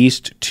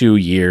least 2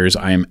 years.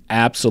 I am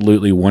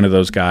absolutely one of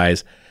those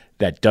guys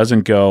that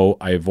doesn't go.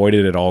 I avoid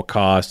it at all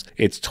costs.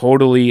 It's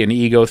totally an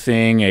ego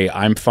thing.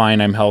 I'm fine,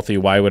 I'm healthy,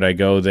 why would I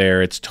go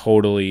there? It's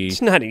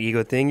not an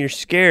ego thing. You're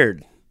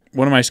scared.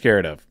 What am I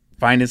scared of?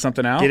 Finding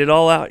something out? Get it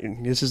all out.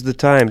 This is the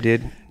time,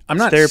 dude.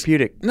 It's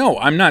therapeutic. No,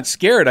 I'm not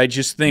scared. I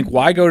just think,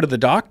 why go to the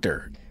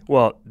doctor?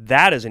 Well,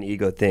 that is an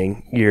ego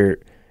thing.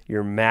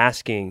 You're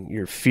masking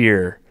your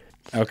fear.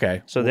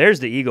 Okay. So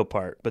there's the ego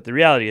part. But the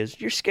reality is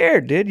you're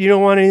scared, dude. You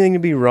don't want anything to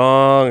be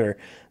wrong or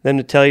them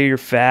to tell you you're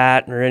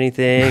fat or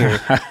anything or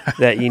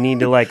that you need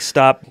to like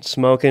stop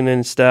smoking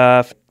and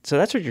stuff. So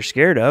that's what you're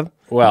scared of.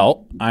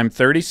 Well, I'm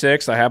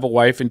 36. I have a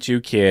wife and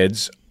 2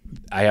 kids.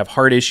 I have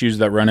heart issues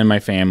that run in my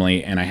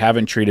family, and I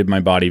haven't treated my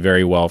body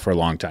very well for a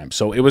long time.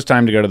 So it was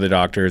time to go to the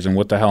doctors, and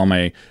what the hell am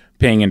I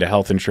paying into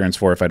health insurance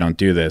for if I don't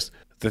do this?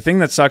 The thing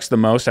that sucks the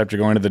most after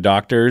going to the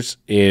doctors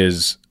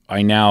is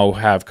I now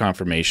have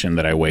confirmation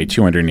that I weigh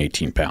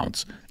 218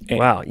 pounds.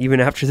 Wow, even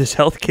after this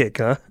health kick,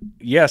 huh?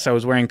 Yes, I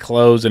was wearing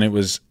clothes and it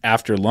was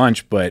after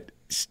lunch, but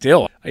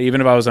still, even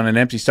if I was on an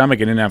empty stomach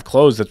and didn't have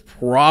clothes, that's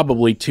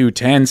probably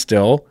 210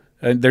 still.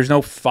 There's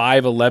no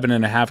 5'11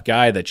 and a half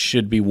guy that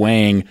should be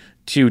weighing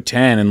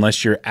 210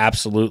 unless you're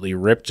absolutely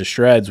ripped to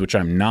shreds, which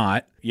I'm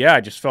not. Yeah,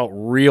 I just felt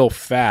real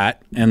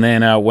fat, and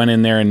then went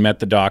in there and met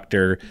the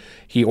doctor.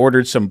 He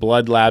ordered some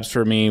blood labs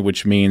for me,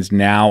 which means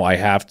now I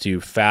have to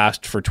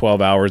fast for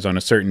 12 hours on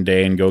a certain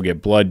day and go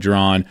get blood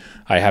drawn.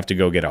 I have to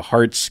go get a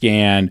heart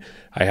scan.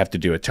 I have to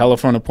do a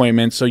telephone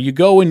appointment. So you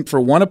go in for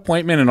one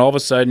appointment, and all of a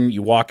sudden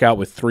you walk out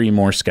with 3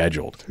 more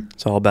scheduled.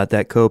 It's all about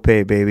that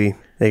copay, baby.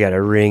 They got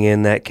to ring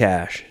in that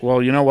cash.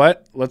 Well, you know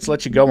what? Let's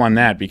let you go on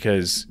that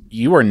because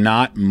you are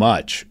not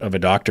much of a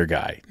doctor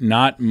guy,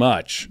 not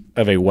much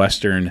of a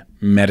Western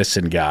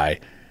medicine guy.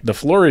 The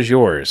floor is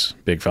yours,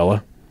 big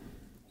fella.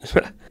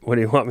 What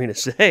do you want me to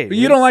say? But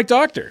you don't like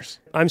doctors.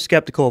 I'm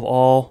skeptical of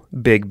all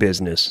big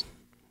business.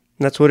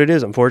 That's what it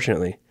is,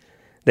 unfortunately.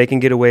 They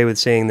can get away with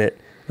saying that,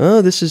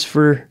 oh, this is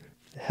for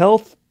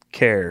health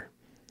care.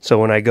 So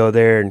when I go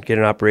there and get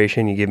an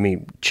operation, you give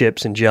me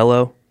chips and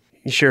Jell-O.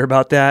 You sure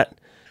about that?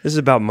 This is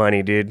about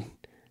money, dude.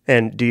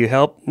 And do you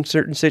help in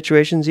certain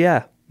situations?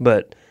 Yeah.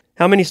 But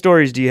how many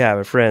stories do you have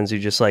of friends who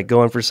just like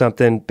going for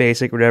something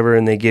basic, whatever,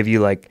 and they give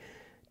you like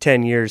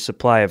 10 years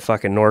supply of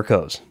fucking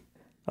Norcos?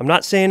 I'm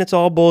not saying it's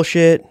all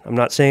bullshit. I'm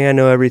not saying I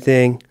know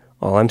everything.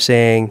 All I'm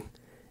saying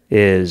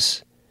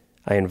is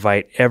I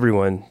invite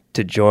everyone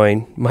to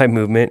join my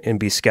movement and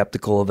be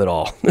skeptical of it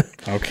all.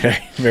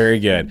 Okay, very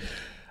good.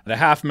 The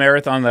half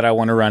marathon that I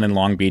want to run in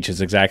Long Beach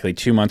is exactly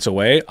 2 months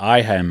away. I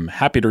am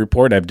happy to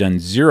report I've done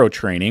 0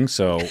 training,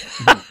 so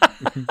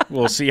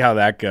we'll see how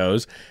that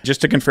goes.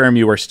 Just to confirm,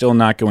 you are still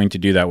not going to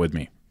do that with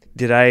me.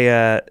 Did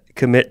I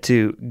commit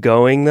to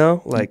going,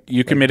 though? Like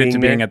you committed to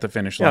being at the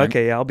finish line? Yeah,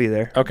 okay, yeah, I'll be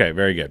there. Okay,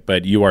 very good.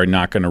 But you are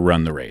not going to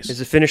run the race. Is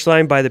the finish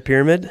line by the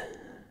pyramid?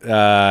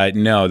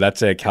 No,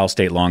 that's at Cal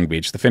State Long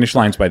Beach. The finish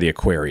line's by the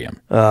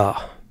aquarium.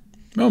 Oh,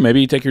 Oh,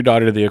 maybe you take your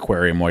daughter to the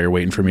aquarium while you're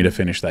waiting for me to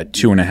finish that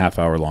 2.5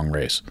 hour long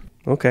race.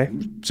 okay.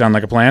 Sound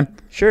like a plan?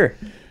 Sure.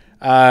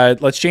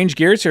 Let's change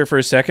gears here for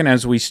a second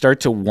as we start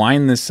to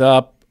wind this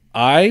up.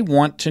 I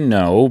want to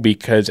know,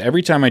 because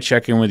every time I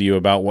check in with you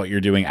about what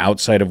you're doing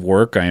outside of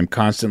work, I am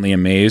constantly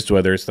amazed,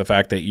 whether it's the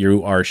fact that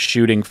you are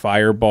shooting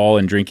Fireball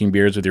and drinking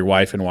beers with your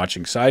wife and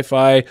watching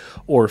sci-fi,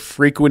 or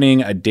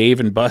frequenting a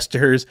Dave &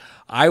 Buster's.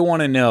 I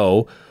want to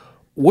know,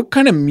 what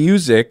kind of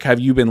music have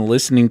you been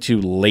listening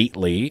to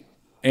lately,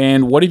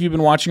 and what have you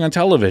been watching on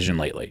television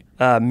lately?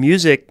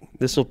 Music,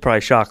 this will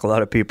probably shock a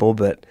lot of people,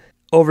 but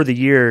over the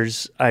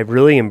years, I've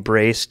really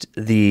embraced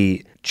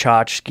the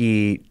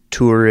tchotchke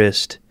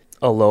tourist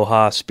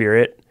aloha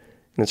spirit.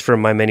 And it's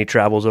from my many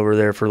travels over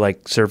there for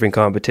like surfing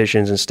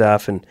competitions and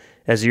stuff. And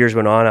as the years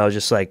went on, I was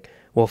just like,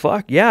 well,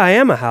 fuck, yeah, I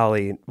am a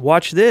haole.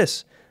 Watch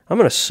this. I'm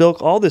going to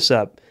soak all this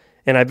up.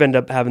 And I've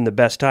ended up having the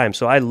best time.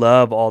 So I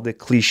love all the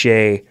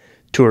cliche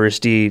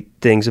touristy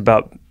things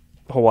about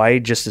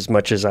Hawaii just as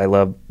much as I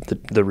love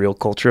the real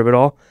culture of it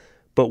all.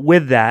 But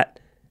with that,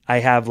 I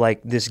have like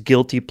this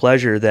guilty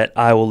pleasure that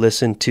I will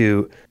listen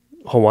to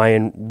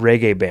Hawaiian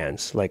reggae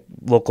bands, like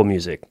local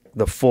music,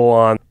 the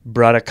full-on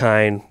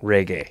Bradakine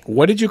reggae.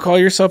 What did you call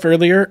yourself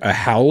earlier? A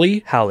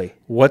haole? Haole.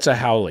 What's a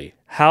haole?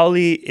 Haole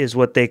is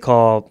what they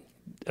call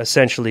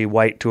essentially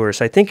white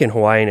tourists. I think in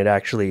Hawaiian it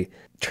actually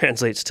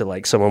translates to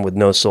like someone with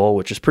no soul,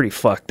 which is pretty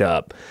fucked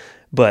up.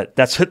 But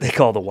that's what they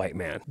call the white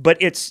man. But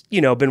it's,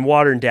 been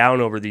watered down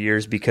over the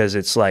years because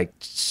it's like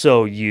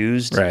so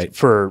used Right.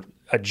 for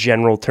a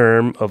general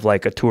term of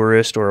like a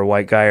tourist or a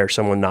white guy or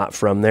someone not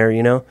from there,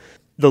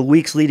 The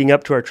weeks leading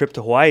up to our trip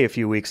to Hawaii a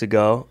few weeks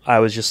ago, I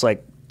was just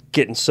like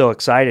getting so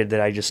excited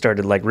that I just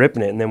started like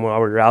ripping it. And then while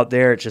we were out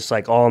there, it's just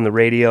like all on the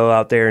radio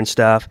out there and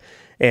stuff.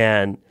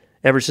 And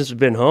ever since we've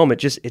been home, it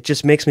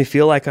just makes me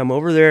feel like I'm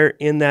over there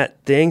in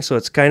that thing. So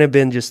it's kind of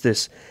been just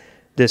this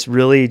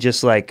really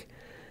just like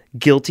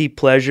guilty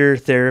pleasure,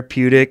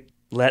 therapeutic,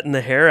 letting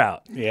the hair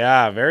out.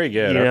 Yeah, very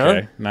good. You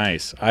Okay, know?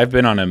 nice. I've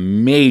been on a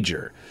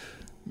major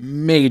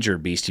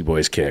Beastie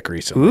Boys kick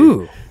recently.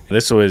 Ooh.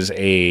 This was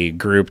a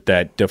group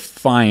that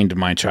defined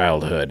my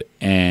childhood,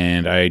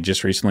 and I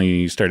just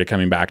recently started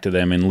coming back to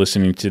them and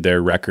listening to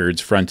their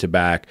records front to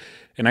back.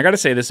 And I got to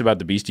say this about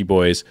the Beastie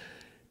Boys.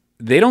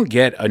 They don't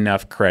get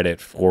enough credit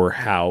for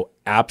how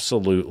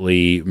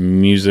absolutely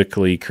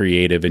musically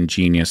creative and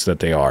genius that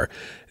they are.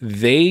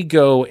 They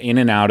go in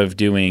and out of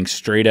doing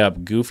straight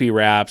up goofy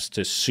raps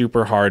to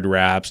super hard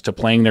raps to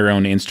playing their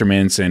own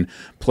instruments and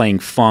playing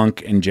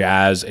funk and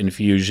jazz and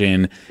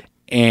fusion.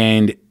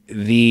 And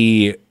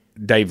the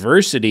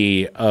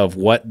diversity of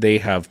what they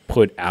have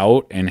put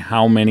out and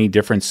how many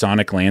different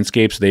sonic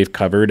landscapes they've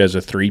covered as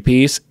a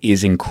three-piece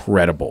is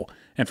incredible.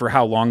 And for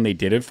how long they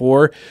did it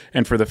for,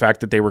 and for the fact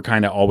that they were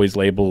kind of always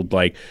labeled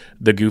like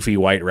the goofy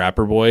white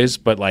rapper boys,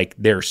 but like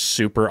they're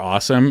super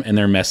awesome, and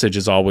their message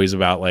is always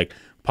about like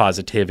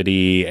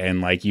positivity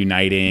and like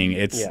uniting.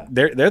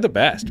 They're the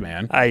best,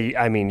 man.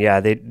 I mean,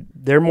 yeah,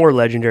 they're more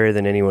legendary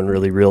than anyone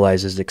really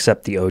realizes,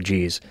 except the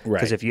OGs. Right.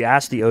 Because if you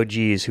ask the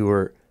OGs who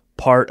were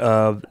part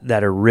of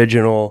that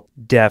original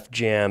Def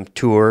Jam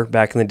tour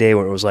back in the day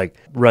when it was like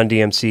Run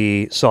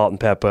DMC, Salt and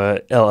Peppa,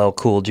 LL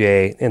Cool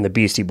J, and the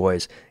Beastie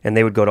Boys, and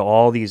they would go to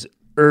all these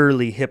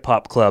early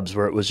hip-hop clubs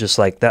where it was just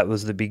like that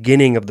was the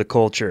beginning of the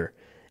culture,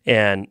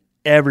 and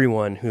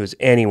anyone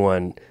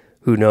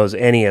who knows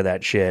any of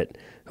that shit,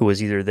 who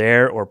was either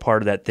there or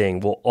part of that thing,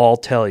 will all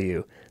tell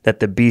you that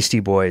the Beastie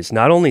Boys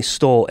not only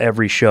stole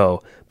every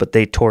show, but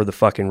they tore the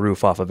fucking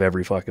roof off of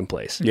every fucking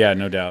place. Yeah,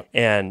 no doubt.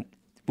 And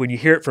when you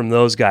hear it from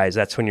those guys,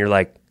 that's when you're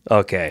like,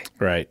 okay.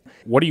 Right.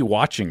 What are you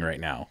watching right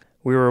now?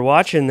 We were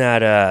watching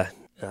that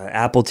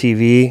Apple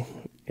TV.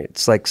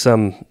 It's like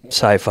some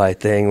sci-fi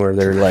thing where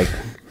they're like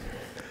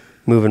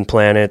moving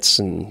planets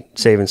and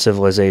saving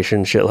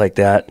civilization, shit like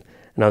that.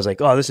 And I was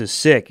like, oh, this is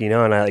sick, And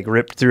I like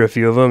ripped through a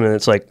few of them, and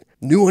it's like,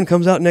 new one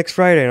comes out next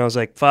Friday. And I was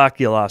like, fuck,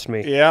 you lost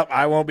me. Yep,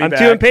 I won't be back.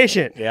 I'm too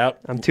impatient. Yep.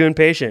 I'm too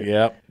impatient.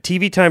 Yep.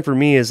 TV time for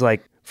me is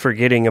like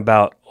forgetting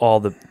about all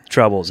the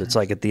troubles. It's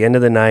like at the end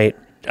of the night,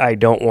 I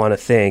don't want to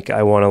think.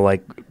 I want to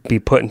like be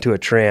put into a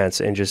trance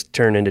and just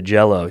turn into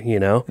jello,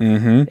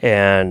 Mm-hmm.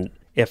 And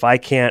if I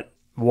can't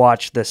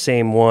watch the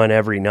same one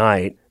every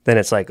night, then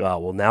it's like, oh,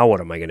 well, now what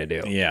am I going to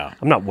do? Yeah.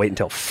 I'm not waiting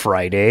until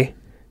Friday.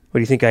 What do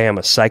you think I am,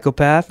 a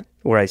psychopath?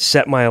 Where I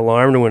set my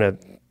alarm to when a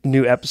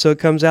new episode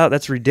comes out?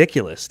 That's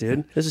ridiculous,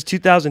 dude. This is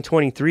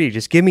 2023.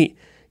 Just give me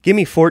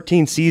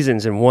 14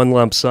 seasons in one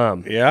lump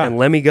sum. Yeah. And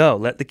let me go.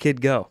 Let the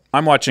kid go.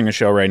 I'm watching a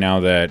show right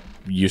now that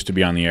used to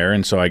be on the air,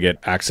 and so I get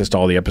access to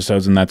all the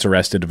episodes, and that's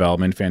Arrested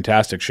Development.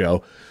 Fantastic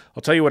show.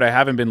 I'll tell you what I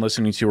haven't been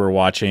listening to or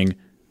watching.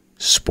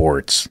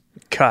 Sports.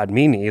 God,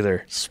 me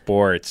neither.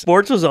 Sports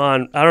was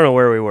on. I don't know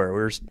where we were. We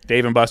were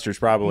Dave & Buster's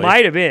probably.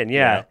 might have been,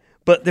 yeah. Yeah.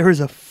 But there was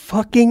a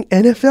fucking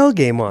NFL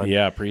game on.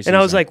 Yeah, preseason. And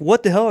I was like,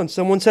 what the hell? And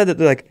someone said that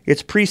they're like,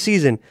 it's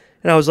preseason.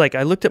 And I was like,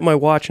 I looked at my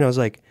watch and I was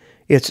like,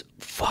 it's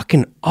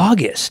fucking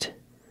August.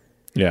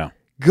 Yeah.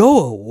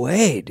 Go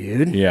away,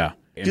 dude. Yeah.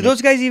 Do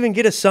those guys even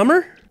get a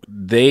summer?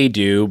 They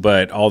do,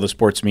 but all the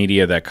sports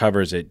media that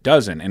covers it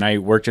doesn't. And I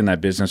worked in that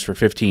business for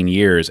 15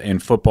 years,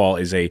 and football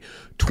is a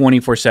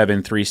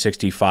 24/7,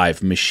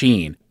 365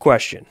 machine.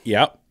 Question.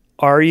 Yep.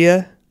 Are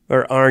you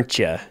or aren't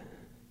you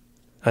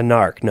a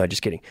narc? No,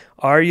 just kidding.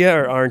 Are you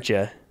or aren't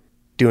you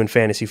doing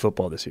fantasy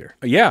football this year?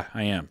 Yeah,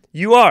 I am.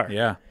 You are.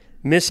 Yeah.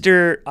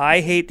 Mr.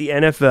 I hate the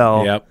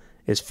NFL Yep.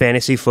 is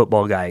fantasy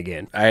football guy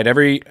again. I had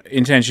every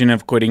intention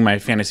of quitting my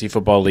fantasy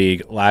football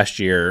league last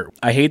year.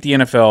 I hate the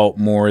NFL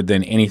more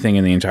than anything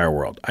in the entire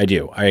world. I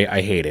do.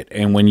 I hate it.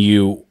 And when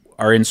you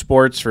are in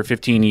sports for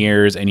 15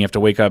 years and you have to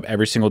wake up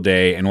every single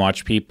day and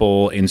watch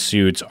people in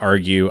suits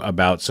argue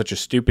about such a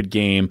stupid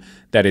game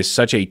that is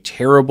such a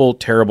terrible,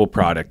 terrible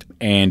product,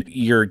 and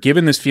you're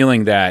given this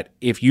feeling that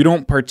if you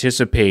don't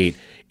participate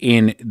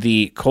in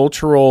the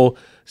cultural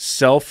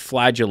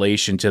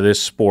self-flagellation to this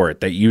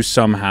sport, that you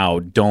somehow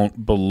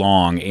don't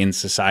belong in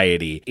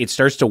society, it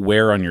starts to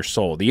wear on your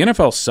soul. The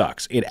NFL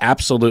sucks. It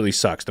absolutely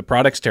sucks. The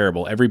product's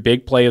terrible. Every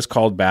big play is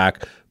called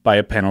back by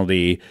a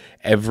penalty.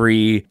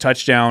 Every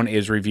touchdown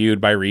is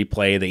reviewed by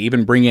replay. They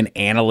even bring in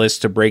analysts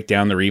to break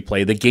down the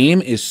replay. The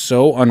game is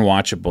so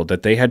unwatchable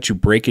that they had to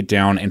break it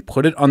down and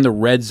put it on the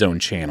Red Zone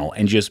channel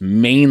and just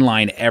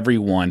mainline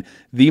everyone,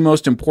 the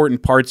most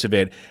important parts of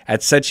it,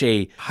 at such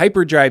a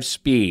hyperdrive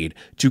speed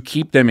to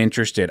keep them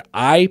interested.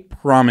 I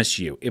promise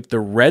you, if the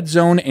Red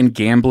Zone and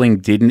gambling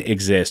didn't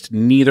exist,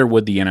 neither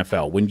would the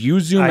NFL. When you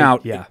zoom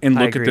out and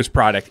look at this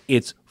product,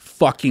 it's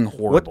fucking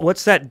horrible.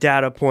 What's that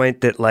data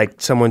point that like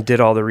someone did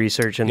all the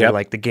research and they're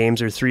like the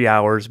games are 3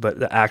 hours, but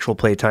the actual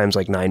play time's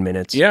like 9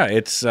 minutes? Yeah,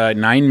 it's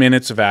 9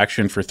 minutes of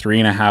action for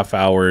 3.5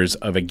 hours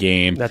of a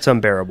game. That's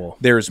unbearable.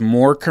 There's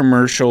more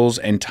commercials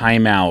and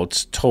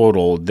timeouts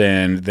total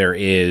than there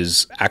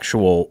is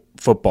actual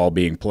football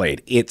being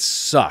played. It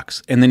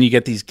sucks. And then you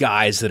get these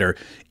guys that are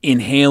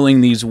inhaling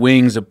these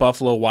wings of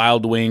Buffalo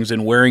Wild Wings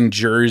and wearing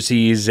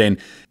jerseys and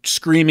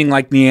screaming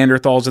like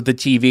Neanderthals at the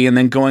TV and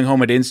then going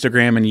home at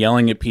Instagram and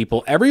yelling at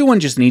people. Everyone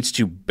just needs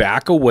to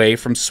back away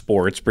from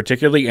sports,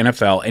 particularly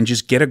NFL, and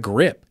just get a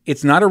grip.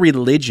 It's not a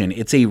religion.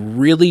 It's a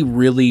really,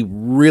 really,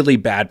 really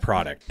bad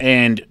product.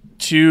 And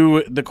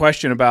to the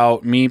question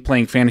about me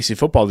playing fantasy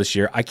football this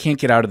year, I can't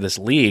get out of this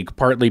league,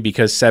 partly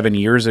because 7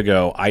 years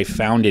ago I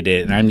founded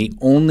it, and I'm the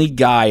only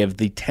guy of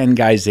the 10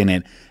 guys in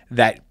it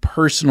that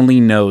personally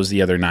knows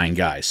the other 9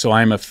 guys. So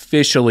I'm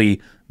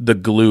officially the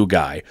glue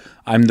guy.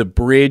 I'm the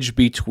bridge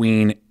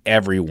between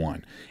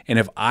everyone. And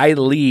if I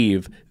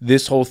leave,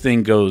 this whole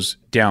thing goes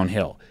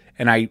downhill.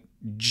 And I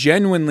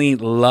genuinely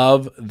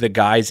love the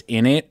guys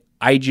in it.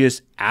 I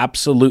just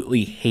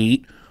absolutely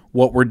hate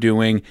what we're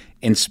doing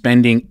and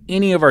spending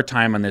any of our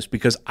time on this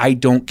because I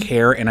don't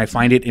care, and I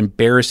find it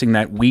embarrassing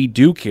that we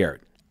do care.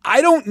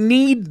 I don't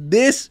need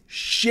this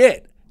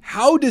shit.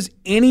 How does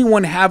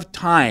anyone have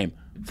time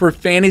for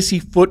fantasy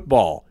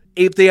football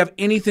if they have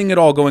anything at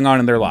all going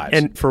on in their lives?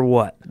 And for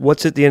what?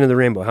 What's at the end of the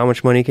rainbow? How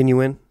much money can you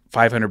win?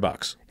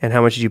 $500. And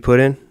how much did you put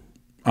in?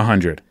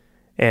 100.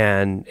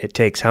 And it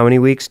takes how many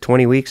weeks?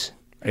 20 weeks?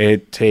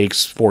 It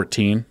takes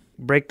 14.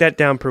 Break that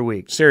down per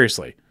week.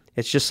 Seriously.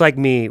 It's just like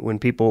me when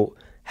people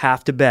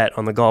have to bet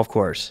on the golf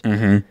course.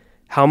 Mm-hmm.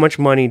 How much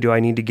money do I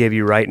need to give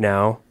you right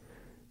now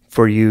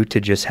for you to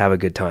just have a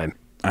good time?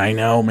 I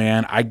know,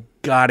 man. I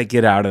got to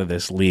get out of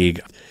this league.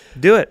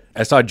 Do it.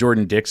 I saw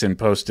Jordan Dixon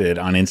posted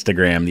on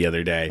Instagram the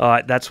other day.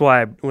 That's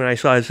why when I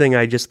saw the thing,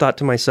 I just thought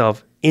to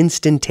myself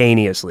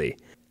instantaneously,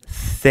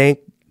 thank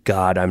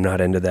God I'm not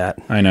into that.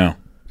 I know.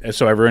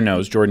 So everyone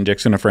knows, Jordan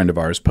Dixon, a friend of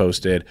ours,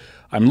 posted,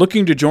 I'm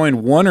looking to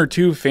join 1 or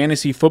 2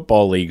 fantasy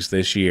football leagues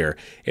this year.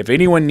 If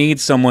anyone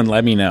needs someone,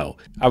 let me know.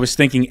 I was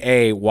thinking,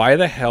 A, why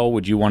the hell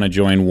would you want to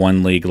join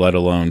 1 league, let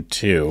alone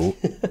 2?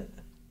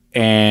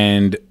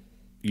 And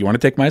you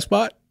want to take my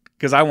spot?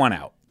 Because I want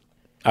out.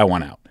 I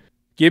want out.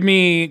 Give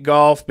me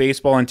golf,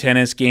 baseball, and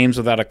tennis, games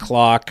without a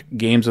clock,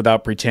 games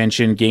without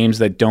pretension, games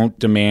that don't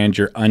demand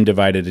your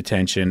undivided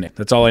attention.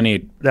 That's all I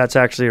need. That's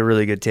actually a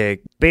really good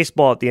take.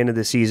 Baseball at the end of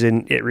the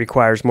season, it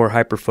requires more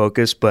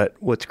hyper-focus, but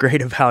what's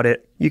great about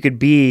it, you could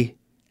be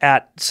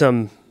at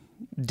some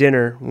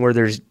dinner where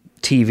there's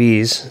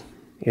TVs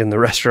in the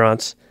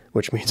restaurants,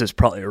 which means it's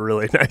probably a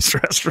really nice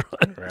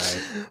restaurant. Right.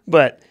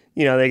 But,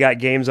 you know, they got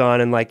games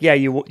on and like, yeah,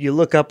 you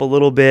look up a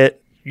little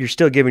bit, you're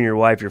still giving your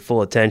wife your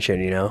full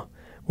attention, you know?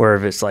 Where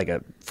if it's like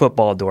a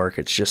football dork,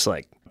 it's just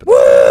like,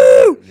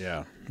 woo!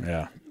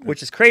 Yeah.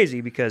 Which is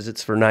crazy because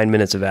it's for 9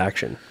 minutes of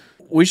action.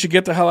 We should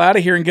get the hell out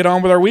of here and get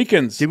on with our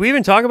weekends. Did we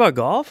even talk about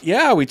golf?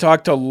 Yeah, we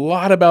talked a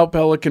lot about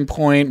Pelican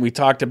Point. We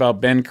talked about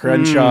Ben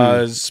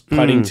Crenshaw's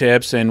putting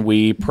tips, and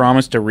we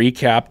promised to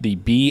recap the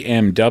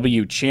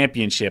BMW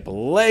Championship,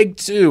 Leg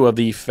 2 of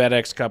the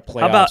FedEx Cup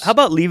playoffs. How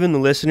about leaving the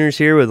listeners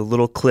here with a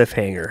little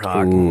cliffhanger,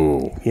 Hawk?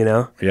 Ooh. You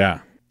know?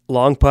 Yeah.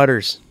 Long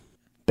putters.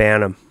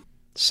 Ban them.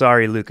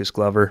 Sorry, Lucas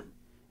Glover.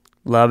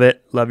 Love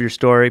it. Love your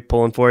story.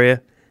 Pulling for you.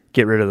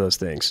 Get rid of those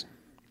things.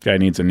 Guy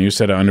needs a new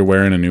set of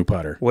underwear and a new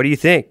putter. What do you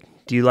think?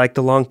 Do you like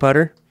the long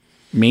putter?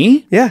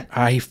 Me? Yeah.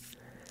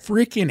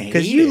 freaking hate it.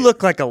 Because you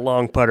look like a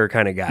long putter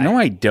kind of guy. No,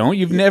 I don't.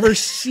 You've never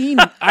seen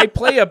it. I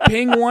play a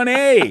Ping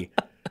 1A.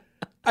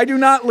 I do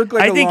not look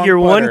like a long putter. I think you're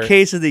one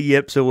case of the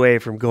yips away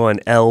from going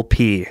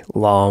LP,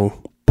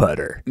 long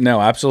putter.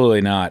 No,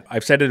 absolutely not.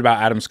 I've said it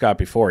about Adam Scott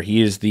before.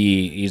 He's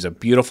a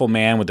beautiful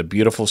man with a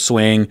beautiful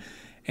swing.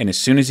 And as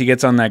soon as he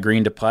gets on that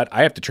green to putt,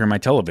 I have to turn my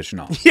television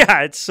off.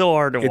 Yeah, it's so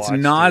hard to watch. It's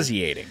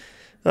nauseating.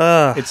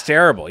 It's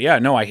terrible. Yeah,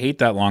 no, I hate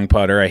that long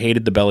putter. I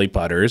hated the belly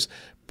putters.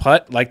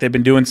 Putt like they've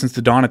been doing since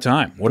the dawn of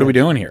time. What are we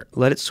doing here?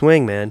 Let it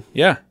swing, man.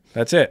 Yeah,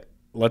 that's it.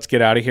 Let's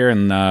get out of here.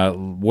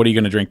 And what are you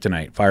going to drink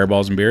tonight?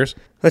 Fireballs and beers?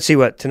 Let's see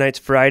what. Tonight's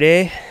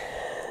Friday.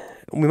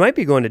 We might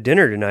be going to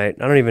dinner tonight.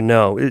 I don't even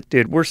know.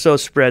 Dude, we're so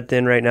spread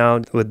thin right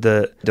now with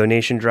the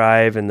donation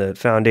drive and the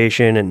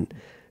foundation and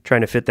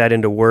trying to fit that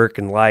into work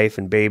and life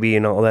and baby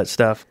and all that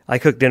stuff. I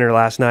cooked dinner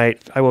last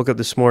night. I woke up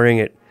this morning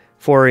at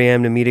 4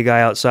 a.m. to meet a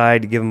guy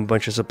outside to give him a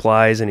bunch of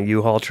supplies in a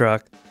U-Haul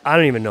truck. I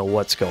don't even know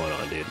what's going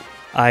on, dude.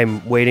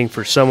 I'm waiting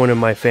for someone in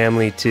my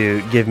family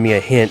to give me a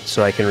hint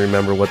so I can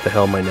remember what the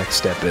hell my next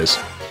step is.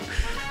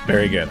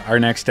 Very good. Our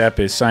next step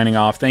is signing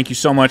off. Thank you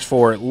so much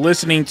for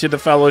listening to The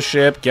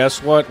Fellowship.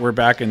 Guess what? We're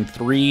back in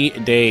 3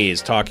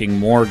 days talking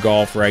more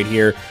golf right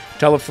here.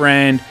 Tell a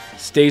friend,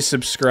 stay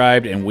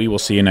subscribed, and we will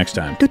see you next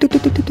time.